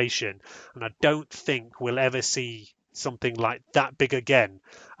situation. And I don't think we'll ever see something like that big again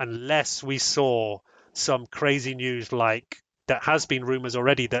unless we saw some crazy news like that has been rumours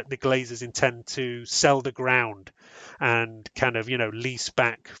already that the Glazers intend to sell the ground and kind of, lease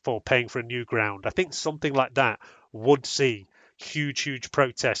back for paying for a new ground. I think something like that would see huge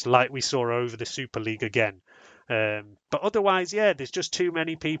protests like we saw over the Super League again. But otherwise, yeah, there's just too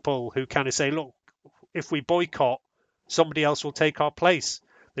many people who kind of say, look, if we boycott, somebody else will take our place.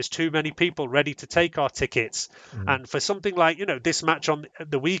 There's too many people ready to take our tickets. And for something like, this match on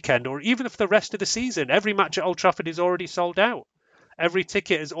the weekend, or even for the rest of the season, every match at Old Trafford is already sold out. Every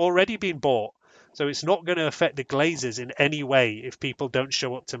ticket has already been bought. So it's not going to affect the Glazers in any way if people don't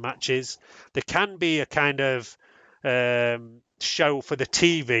show up to matches. There can be a kind of show for the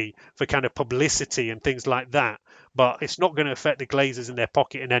TV for kind of publicity and things like that, but it's not going to affect the Glazers in their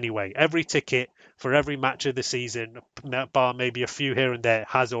pocket in any way. Every ticket for every match of the season, bar maybe a few here and there,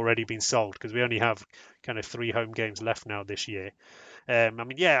 has already been sold because we only have kind of 3 home games left now this year.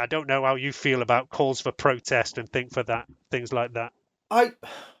 I don't know how you feel about calls for protest and things like that. There's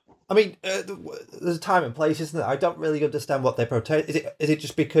a time and place, isn't there? I don't really understand what they protest. Is it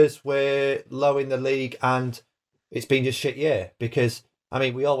just because we're low in the league and it's been just shit year? Because,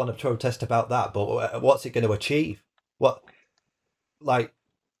 we all want to protest about that, but what's it going to achieve?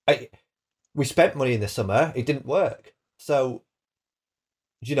 We spent money in the summer, it didn't work. So,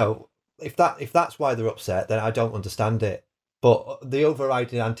 if that's why they're upset, then I don't understand it. But the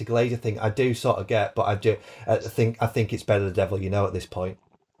overriding anti-Glazer thing, I do sort of get. But I think it's better the devil you know at this point.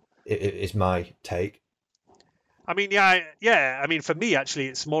 It is my take. I mean, yeah. I mean, for me, actually,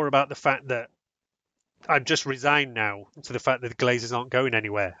 it's more about the fact that I'm just resigned now to the fact that the Glazers aren't going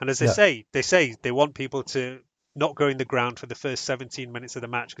anywhere. And as they say they want people to not go in the ground for the first 17 minutes of the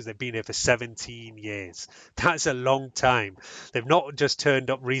match because they've been here for 17 years. That's a long time. They've not just turned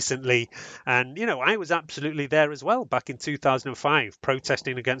up recently. And, I was absolutely there as well back in 2005,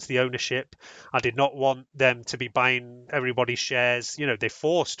 protesting against the ownership. I did not want them to be buying everybody's shares. They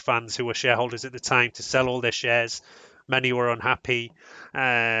forced fans who were shareholders at the time to sell all their shares. Many were unhappy.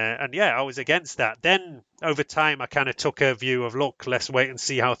 And I was against that. Then over time, I kind of took a view of, look, let's wait and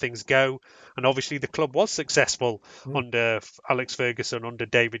see how things go. And obviously the club was successful under Alex Ferguson, under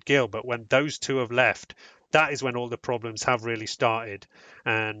David Gill. But when those two have left, that is when all the problems have really started.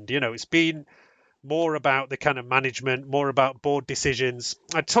 And, it's been more about the kind of management, more about board decisions.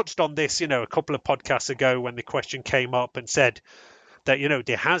 I touched on this, a couple of podcasts ago when the question came up and said that,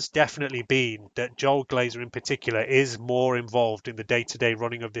 there has definitely been that Joel Glazer in particular is more involved in the day-to-day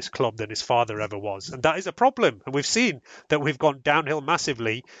running of this club than his father ever was. And that is a problem. And we've seen that we've gone downhill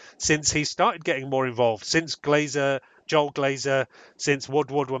massively since he started getting more involved. Since Joel Glazer, since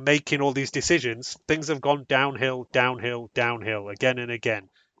Woodward were making all these decisions, things have gone downhill again and again.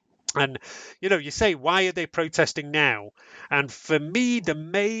 And, you say, why are they protesting now? And for me, the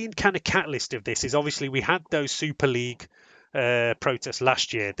main kind of catalyst of this is obviously we had those Super League protests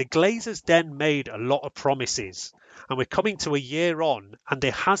last year. The Glazers then made a lot of promises, and we're coming to a year on, and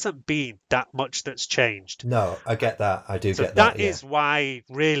there hasn't been that much that's changed. No, I get that. I do get that. That is why,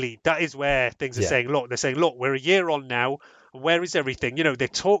 really, that is where things are saying, look, we're a year on now. Where is everything? They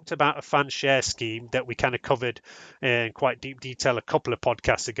talked about a fan share scheme that we kind of covered in quite deep detail a couple of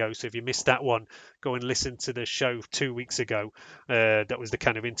podcasts ago. So if you missed that one, go and listen to the show 2 weeks ago. That was the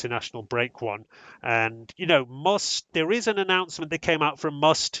kind of international break one. And, there is an announcement that came out from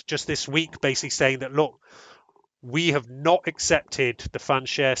Must just this week, basically saying that, look, we have not accepted the fan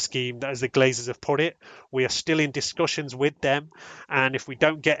share scheme as the Glazers have put it. We are still in discussions with them. And if we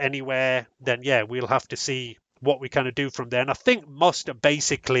don't get anywhere, then, we'll have to see what we kind of do from there. And I think Must are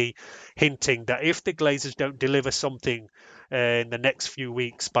basically hinting that if the Glazers don't deliver something in the next few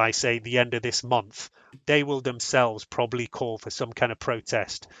weeks by, say, the end of this month, they will themselves probably call for some kind of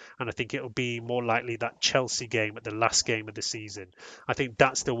protest. And I think it'll be more likely that Chelsea game at the last game of the season. I think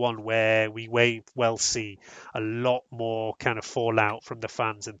that's the one where we may well see a lot more kind of fallout from the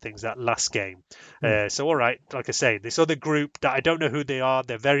fans and things, that last game. So, all right, like I say, this other group that I don't know who they are,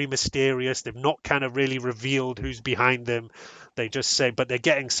 they're very mysterious. They've not kind of really revealed who's behind them. They just say, but they're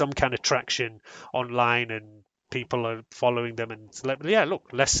getting some kind of traction online and people are following them. And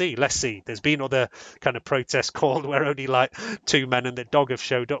let's see. There's been other kind of protests called where only like two men and the dog have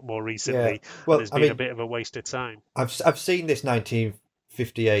showed up more recently. Well, there's been a bit of a waste of time. I've seen this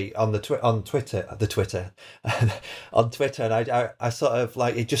 1958 on Twitter, and I sort of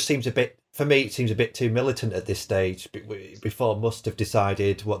like, it just seems a bit, for me, it seems a bit too militant at this stage. Before Must have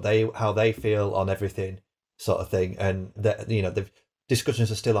decided how they feel on everything, sort of thing, and that the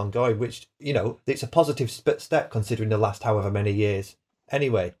discussions are still ongoing, which it's a positive step considering the last however many years.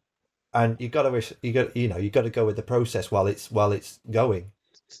 Anyway, and you got to go with the process while it's going,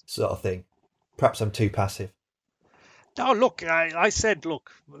 sort of thing. Perhaps I'm too passive. No, look, I said,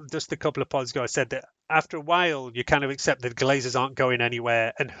 just a couple of pods ago, I said that after a while, you kind of accept that the Glazers aren't going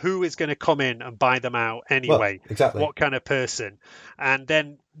anywhere, and who is going to come in and buy them out anyway? Well, exactly. What kind of person? And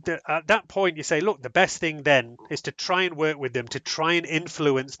then at that point, you say, look, the best thing then is to try and work with them, to try and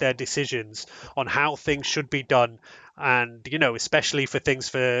influence their decisions on how things should be done. And, especially for things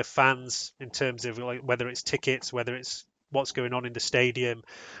for fans in terms of like whether it's tickets, whether it's what's going on in the stadium,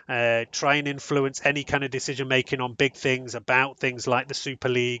 try and influence any kind of decision making on big things, about things like the Super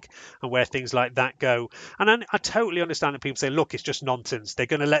League and where things like that go. And I totally understand that people say, look, it's just nonsense. They're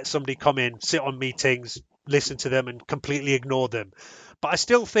going to let somebody come in, sit on meetings, listen to them and completely ignore them. But I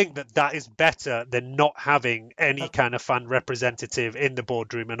still think that is better than not having any kind of fan representative in the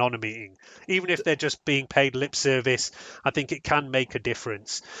boardroom and on a meeting. Even if they're just being paid lip service, I think it can make a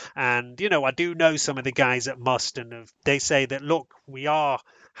difference. And, I do know some of the guys at Must, and they say that, look, we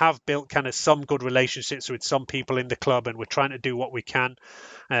have built kind of some good relationships with some people in the club, and we're trying to do what we can.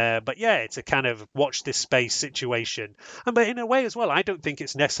 But it's a kind of watch this space situation. But in a way as well, I don't think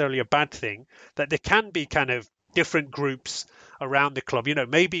it's necessarily a bad thing that there can be kind of different groups around the club.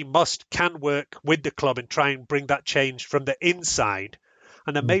 Maybe Must can work with the club and try and bring that change from the inside,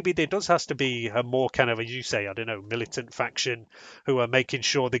 And then maybe there does has to be a more kind of, as you say, I don't know, militant faction who are making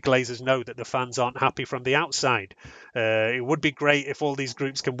sure the Glazers know that the fans aren't happy from the outside. It would be great if all these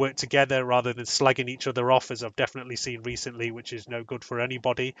groups can work together rather than slagging each other off, as I've definitely seen recently, which is no good for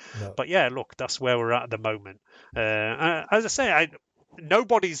anybody. No. But yeah, look, that's where we're at the moment. As I say,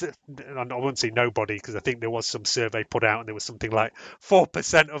 nobody's, I won't say nobody, because I think there was some survey put out and there was something like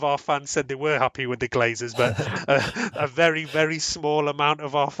 4% of our fans said they were happy with the Glazers, but a very, very small amount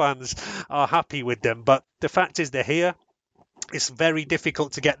of our fans are happy with them. But the fact is they're here. It's very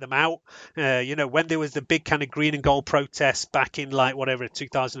difficult to get them out. When there was the big kind of green and gold protest back in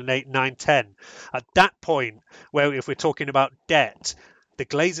 2008, 9, 10, at that point, where if we're talking about debt, the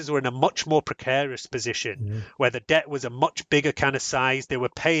Glazers were in a much more precarious position where the debt was a much bigger kind of size. They were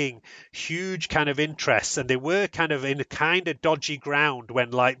paying huge kind of interests, and they were kind of in a kind of dodgy ground when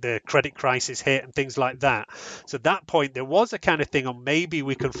the credit crisis hit and things like that. So at that point, there was a kind of thing on maybe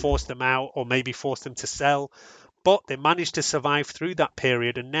we can force them out or maybe force them to sell. But they managed to survive through that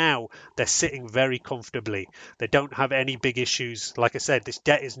period, and now they're sitting very comfortably. They don't have any big issues. Like I said, this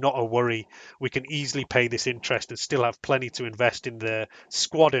debt is not a worry. We can easily pay this interest and still have plenty to invest in the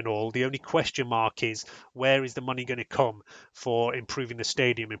squad and all. The only question mark is, where is the money going to come for improving the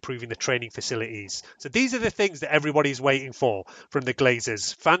stadium, improving the training facilities? So these are the things that everybody's waiting for from the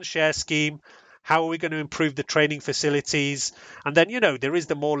Glazers. Fan share scheme. How are we going to improve the training facilities? And then, there is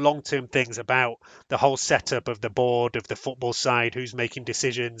the more long-term things about the whole setup of the board, of the football side, who's making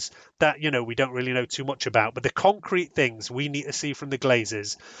decisions that, we don't really know too much about. But the concrete things we need to see from the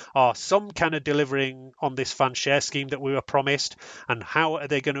Glazers are some kind of delivering on this fan share scheme that we were promised, and how are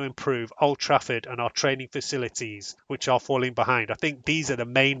they going to improve Old Trafford and our training facilities, which are falling behind. I think these are the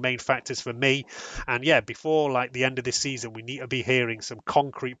main factors for me. And before the end of this season, we need to be hearing some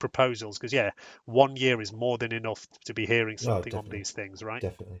concrete proposals, because 1 year is more than enough to be hearing something on these things, right?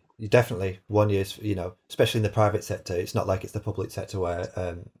 Definitely 1 year's, especially in the private sector. It's not like it's the public sector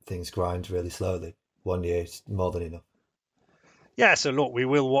where things grind really slowly. 1 year is more than enough. Yeah, so look, we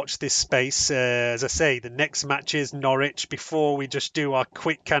will watch this space. As I say, the next match is Norwich. Before we just do our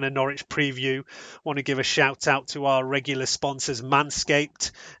quick kind of Norwich preview, want to give a shout out to our regular sponsors,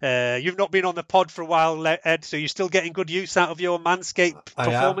 Manscaped. You've not been on the pod for a while, Ed, so you're still getting good use out of your Manscaped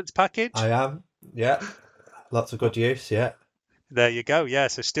performance package? I am, yeah. Lots of good use, yeah. There you go. Yeah,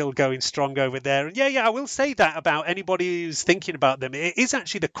 so still going strong over there. And I will say that about anybody who's thinking about them. It is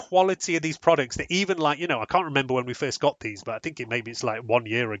actually the quality of these products that even I can't remember when we first got these, but I think it's 1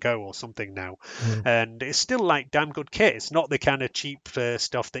 year ago or something now. And it's still damn good kit. It's not the kind of cheap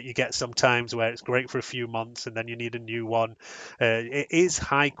stuff that you get sometimes where it's great for a few months and then you need a new one. It is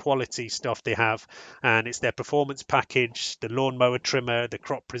high quality stuff they have, and it's their performance package, the lawnmower trimmer, the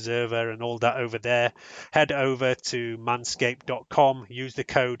crop preserver and all that over there. Head over to manscaped.com. Use the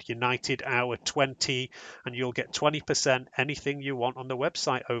code UnitedHour20 and you'll get 20% anything you want on the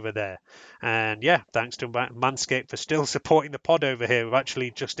website over there. And thanks to Manscaped for still supporting the pod over here. We've actually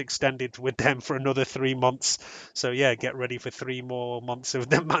just extended with them for another 3 months. So get ready for 3 more months of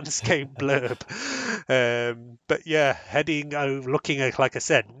the Manscaped blurb. But heading over, looking at, like I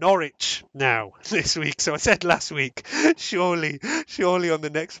said, Norwich now this week. So I said last week, surely on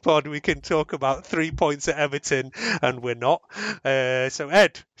the next pod we can talk about 3 points at Everton, and we're not. So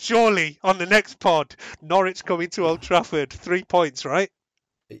Ed, surely on the next pod, Norwich coming to Old Trafford, 3 points, right?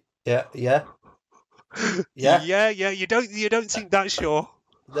 Yeah. Yeah. You don't seem that sure.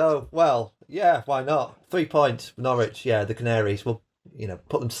 No, well, why not? 3 points, Norwich. Yeah, the Canaries. We'll,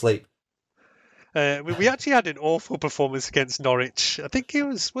 put them to sleep. We actually had an awful performance against Norwich. I think it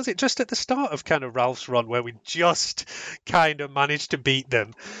was it just at the start of kind of Ralph's run where we just kind of managed to beat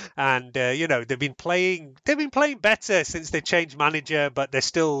them. And they've been playing better since they changed manager, but they're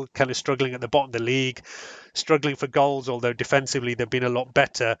still kind of struggling at the bottom of the league, struggling for goals. Although defensively they've been a lot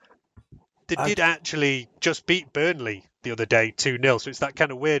better. They did actually just beat Burnley the other day 2-0. So it's that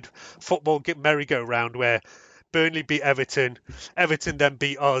kind of weird football merry-go-round where Burnley beat Everton then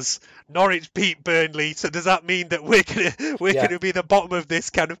beat us, Norwich beat Burnley. So does that mean that we're gonna be the bottom of this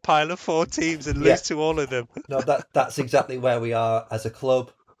kind of pile of 4 teams and lose to all of them? No, that's exactly where we are as a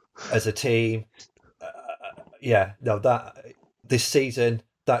club, as a team. This season,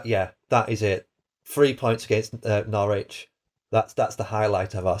 that is it. 3 points against Norwich. That's the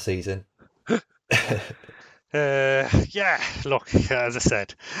highlight of our season. Yeah, look, as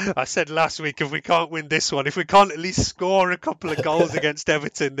I said last week, if we can't win this one, if we can't at least score a couple of goals against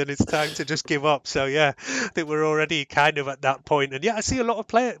Everton, then it's time to just give up. So yeah, I think we're already kind of at that point. And yeah, I see a lot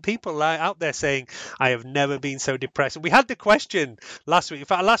of people out there saying, I have never been so depressed. And we had the question last week. In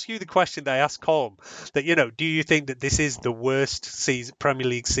fact, I'll ask you the question that I asked Colm, that, do you think that this is the worst Premier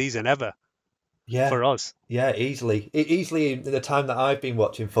League season ever? Yeah, for us. Yeah, easily in the time that I've been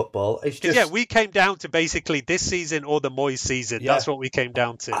watching football. It's just we came down to basically this season or the Moyes season. Yeah. That's what we came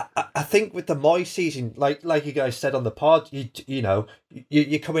down to. I think with the Moyes season, like you guys said on the pod,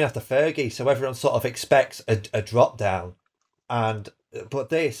 you're coming after Fergie, so everyone sort of expects a drop down, but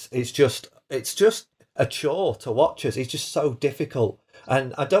this it's just a chore to watch us. It's just so difficult,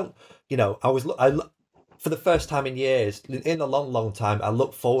 and I don't, for the first time in years, in a long time, I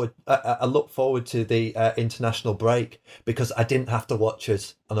look forward to the international break because I didn't have to watch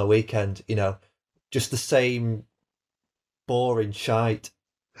us on a weekend. Just the same boring shite.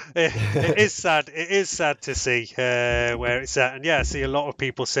 It is sad. It is sad to see where it's at, and I see a lot of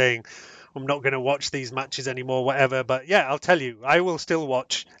people saying, I'm not going to watch these matches anymore, whatever. But yeah, I'll tell you, I will still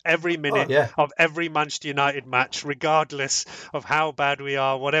watch every minute of every Manchester United match, regardless of how bad we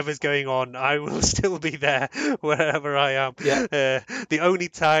are, whatever's going on. I will still be there wherever I am. Yeah. The only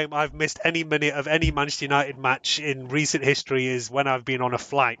time I've missed any minute of any Manchester United match in recent history is when I've been on a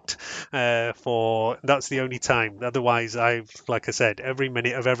flight. That's the only time. Otherwise, like I said, every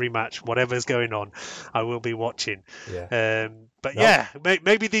minute of every match, whatever's going on, I will be watching. Yeah. But yeah,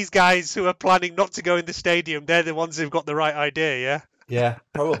 maybe these guys who are planning not to go in the stadium, they're the ones who've got the right idea, yeah? Yeah,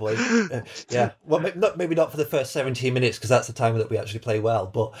 probably. Yeah. Well, maybe not for the first 17 minutes because that's the time that we actually play well.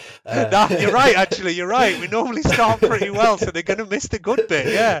 But no, you're right. Actually, you're right. We normally start pretty well, so they're going to miss the good bit.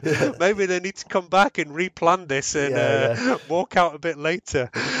 Yeah. Maybe they need to come back and replan this and walk out a bit later.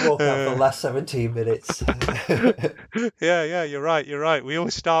 Walk out for the last 17 minutes. Yeah. You're right. You're right. We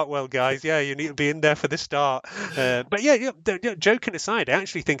always start well, guys. Yeah, you need to be in there for the start. But joking aside, I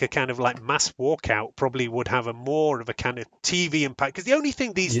actually think a kind of like mass walkout probably would have a more of a kind of TV impact. Because the only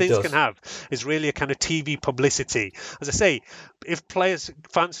thing these things can have is really a kind of TV publicity. As I say, if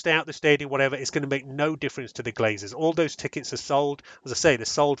fans stay out the stadium, whatever, it's going to make no difference to the Glazers. All those tickets are sold. As I say, they're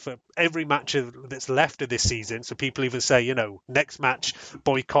sold for every match that's left of this season. So people even say, next match,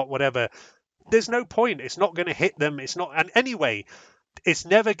 boycott, whatever. There's no point. It's not going to hit them. It's not. And anyway, it's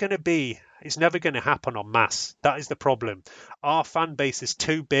never going to happen en masse. That is the problem. Our fan base is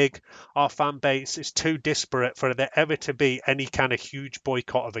too big. Our fan base is too disparate for there ever to be any kind of huge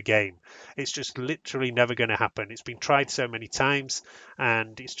boycott of a game. It's just literally never going to happen. It's been tried so many times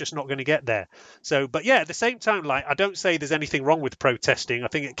and it's just not going to get there. So, but yeah, at the same time, like, I don't say there's anything wrong with protesting. I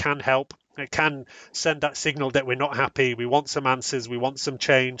think it can help. It can send that signal that we're not happy. We want some answers. We want some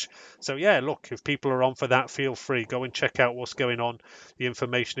change. So yeah, look, if people are on for that, feel free. Go and check out what's going on. The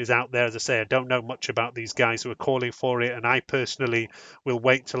information is out there. As I say, I don't know much about these guys who are calling for it. And I personally will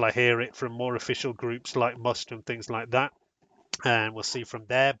wait till I hear it from more official groups like Must and things like that. And we'll see from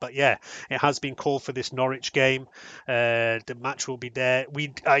there. But yeah, it has been called for this Norwich game. The match will be there.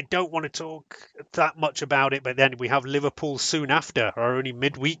 I don't want to talk that much about it, but then we have Liverpool soon after, our only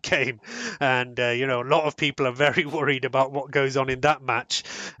midweek game. And, a lot of people are very worried about what goes on in that match.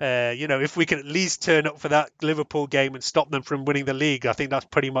 If we can at least turn up for that Liverpool game and stop them from winning the league, I think that's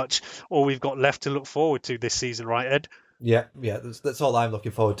pretty much all we've got left to look forward to this season, right, Ed? Yeah, that's all I'm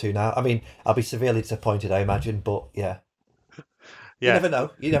looking forward to now. I mean, I'll be severely disappointed, I imagine, but yeah. You never know.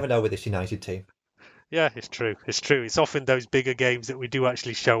 You never know with this United team. Yeah, it's true. It's often those bigger games that we do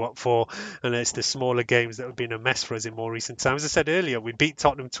actually show up for, and it's the smaller games that have been a mess for us in more recent times. As I said earlier, we beat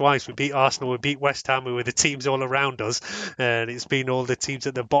Tottenham twice, we beat Arsenal, we beat West Ham, we were the teams all around us, and it's been all the teams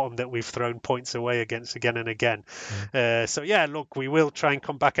at the bottom that we've thrown points away against again and again. So yeah, look, we will try and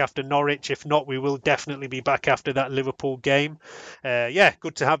come back after Norwich. If not, we will definitely be back after that Liverpool game.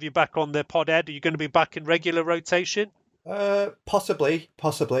 Good to have you back on the pod, Ed. Are you going to be back in regular rotation? Possibly.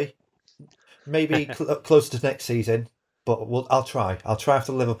 Maybe closer to next season, but I'll try. I'll try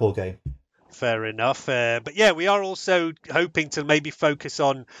after the Liverpool game. Fair enough. But yeah, we are also hoping to maybe focus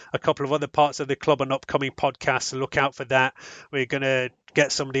on a couple of other parts of the club on upcoming podcasts. So look out for that. We're going to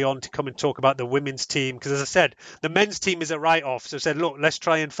get somebody on to come and talk about the women's team, because as I said, the men's team is a write-off. So I said, look, let's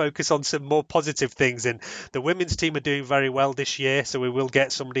try and focus on some more positive things, and the women's team are doing very well this year, so we will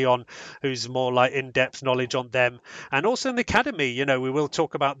get somebody on who's more like in-depth knowledge on them. And also in the academy, we will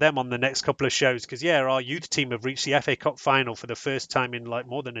talk about them on the next couple of shows, because our youth team have reached the FA Cup final for the first time in like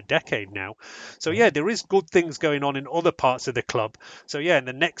more than a decade now. So yeah, there is good things going on in other parts of the club. So yeah, in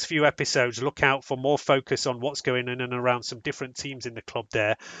the next few episodes, look out for more focus on what's going on in and around some different teams in the club up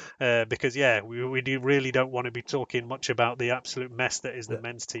there, because we really don't want to be talking much about the absolute mess that is the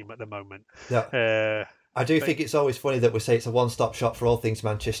men's team at the moment. I do think it's always funny that we say it's a one-stop shop for all things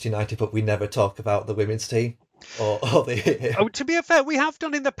Manchester United, but we never talk about the women's team. To be fair, we have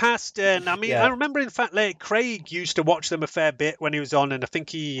done in the past, and I mean, I remember in fact, Craig used to watch them a fair bit when he was on, and I think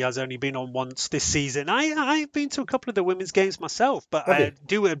he has only been on once this season. I've been to a couple of the women's games myself, but I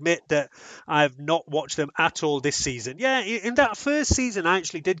do admit that I've not watched them at all this season. Yeah, in that first season, I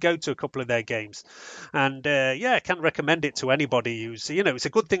actually did go to a couple of their games, and I can recommend it to anybody who's, it's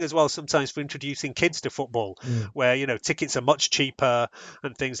a good thing as well sometimes for introducing kids to football, where tickets are much cheaper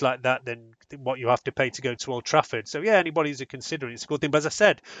and things like that than what you have to pay to go to Old Trafford. So anybody who's considering it's a good thing. But as I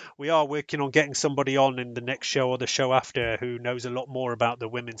said, we are working on getting somebody on in the next show or the show after who knows a lot more about the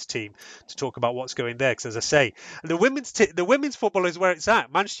women's team to talk about what's going there. Because as I say, the women's football is where it's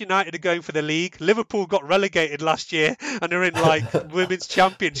at. Manchester United are going for the league. Liverpool got relegated last year and are in women's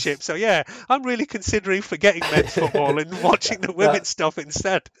championship. So I'm really considering forgetting men's football and watching the women's stuff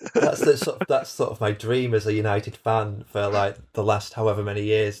instead. That's sort of my dream as a United fan for the last however many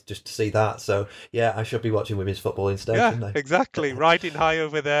years, just to see that. So I should be watching women's football instead. Yeah, exactly. Riding high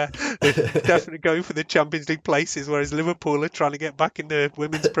over there. They're definitely going for the Champions League places, whereas Liverpool are trying to get back in the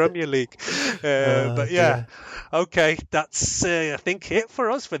Women's Premier League. Okay, that's I think it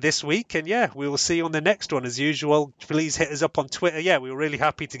for us for this week. And we will see you on the next one as usual. Please hit us up on Twitter. We were really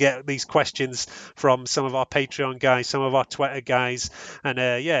happy to get these questions from some of our Patreon guys, some of our Twitter guys, and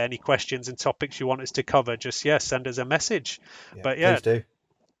any questions and topics you want us to cover, just send us a message. But please do.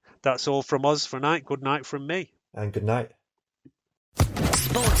 That's all from us for night. Good night from me. And good night.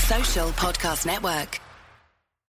 Sports Social Podcast Network.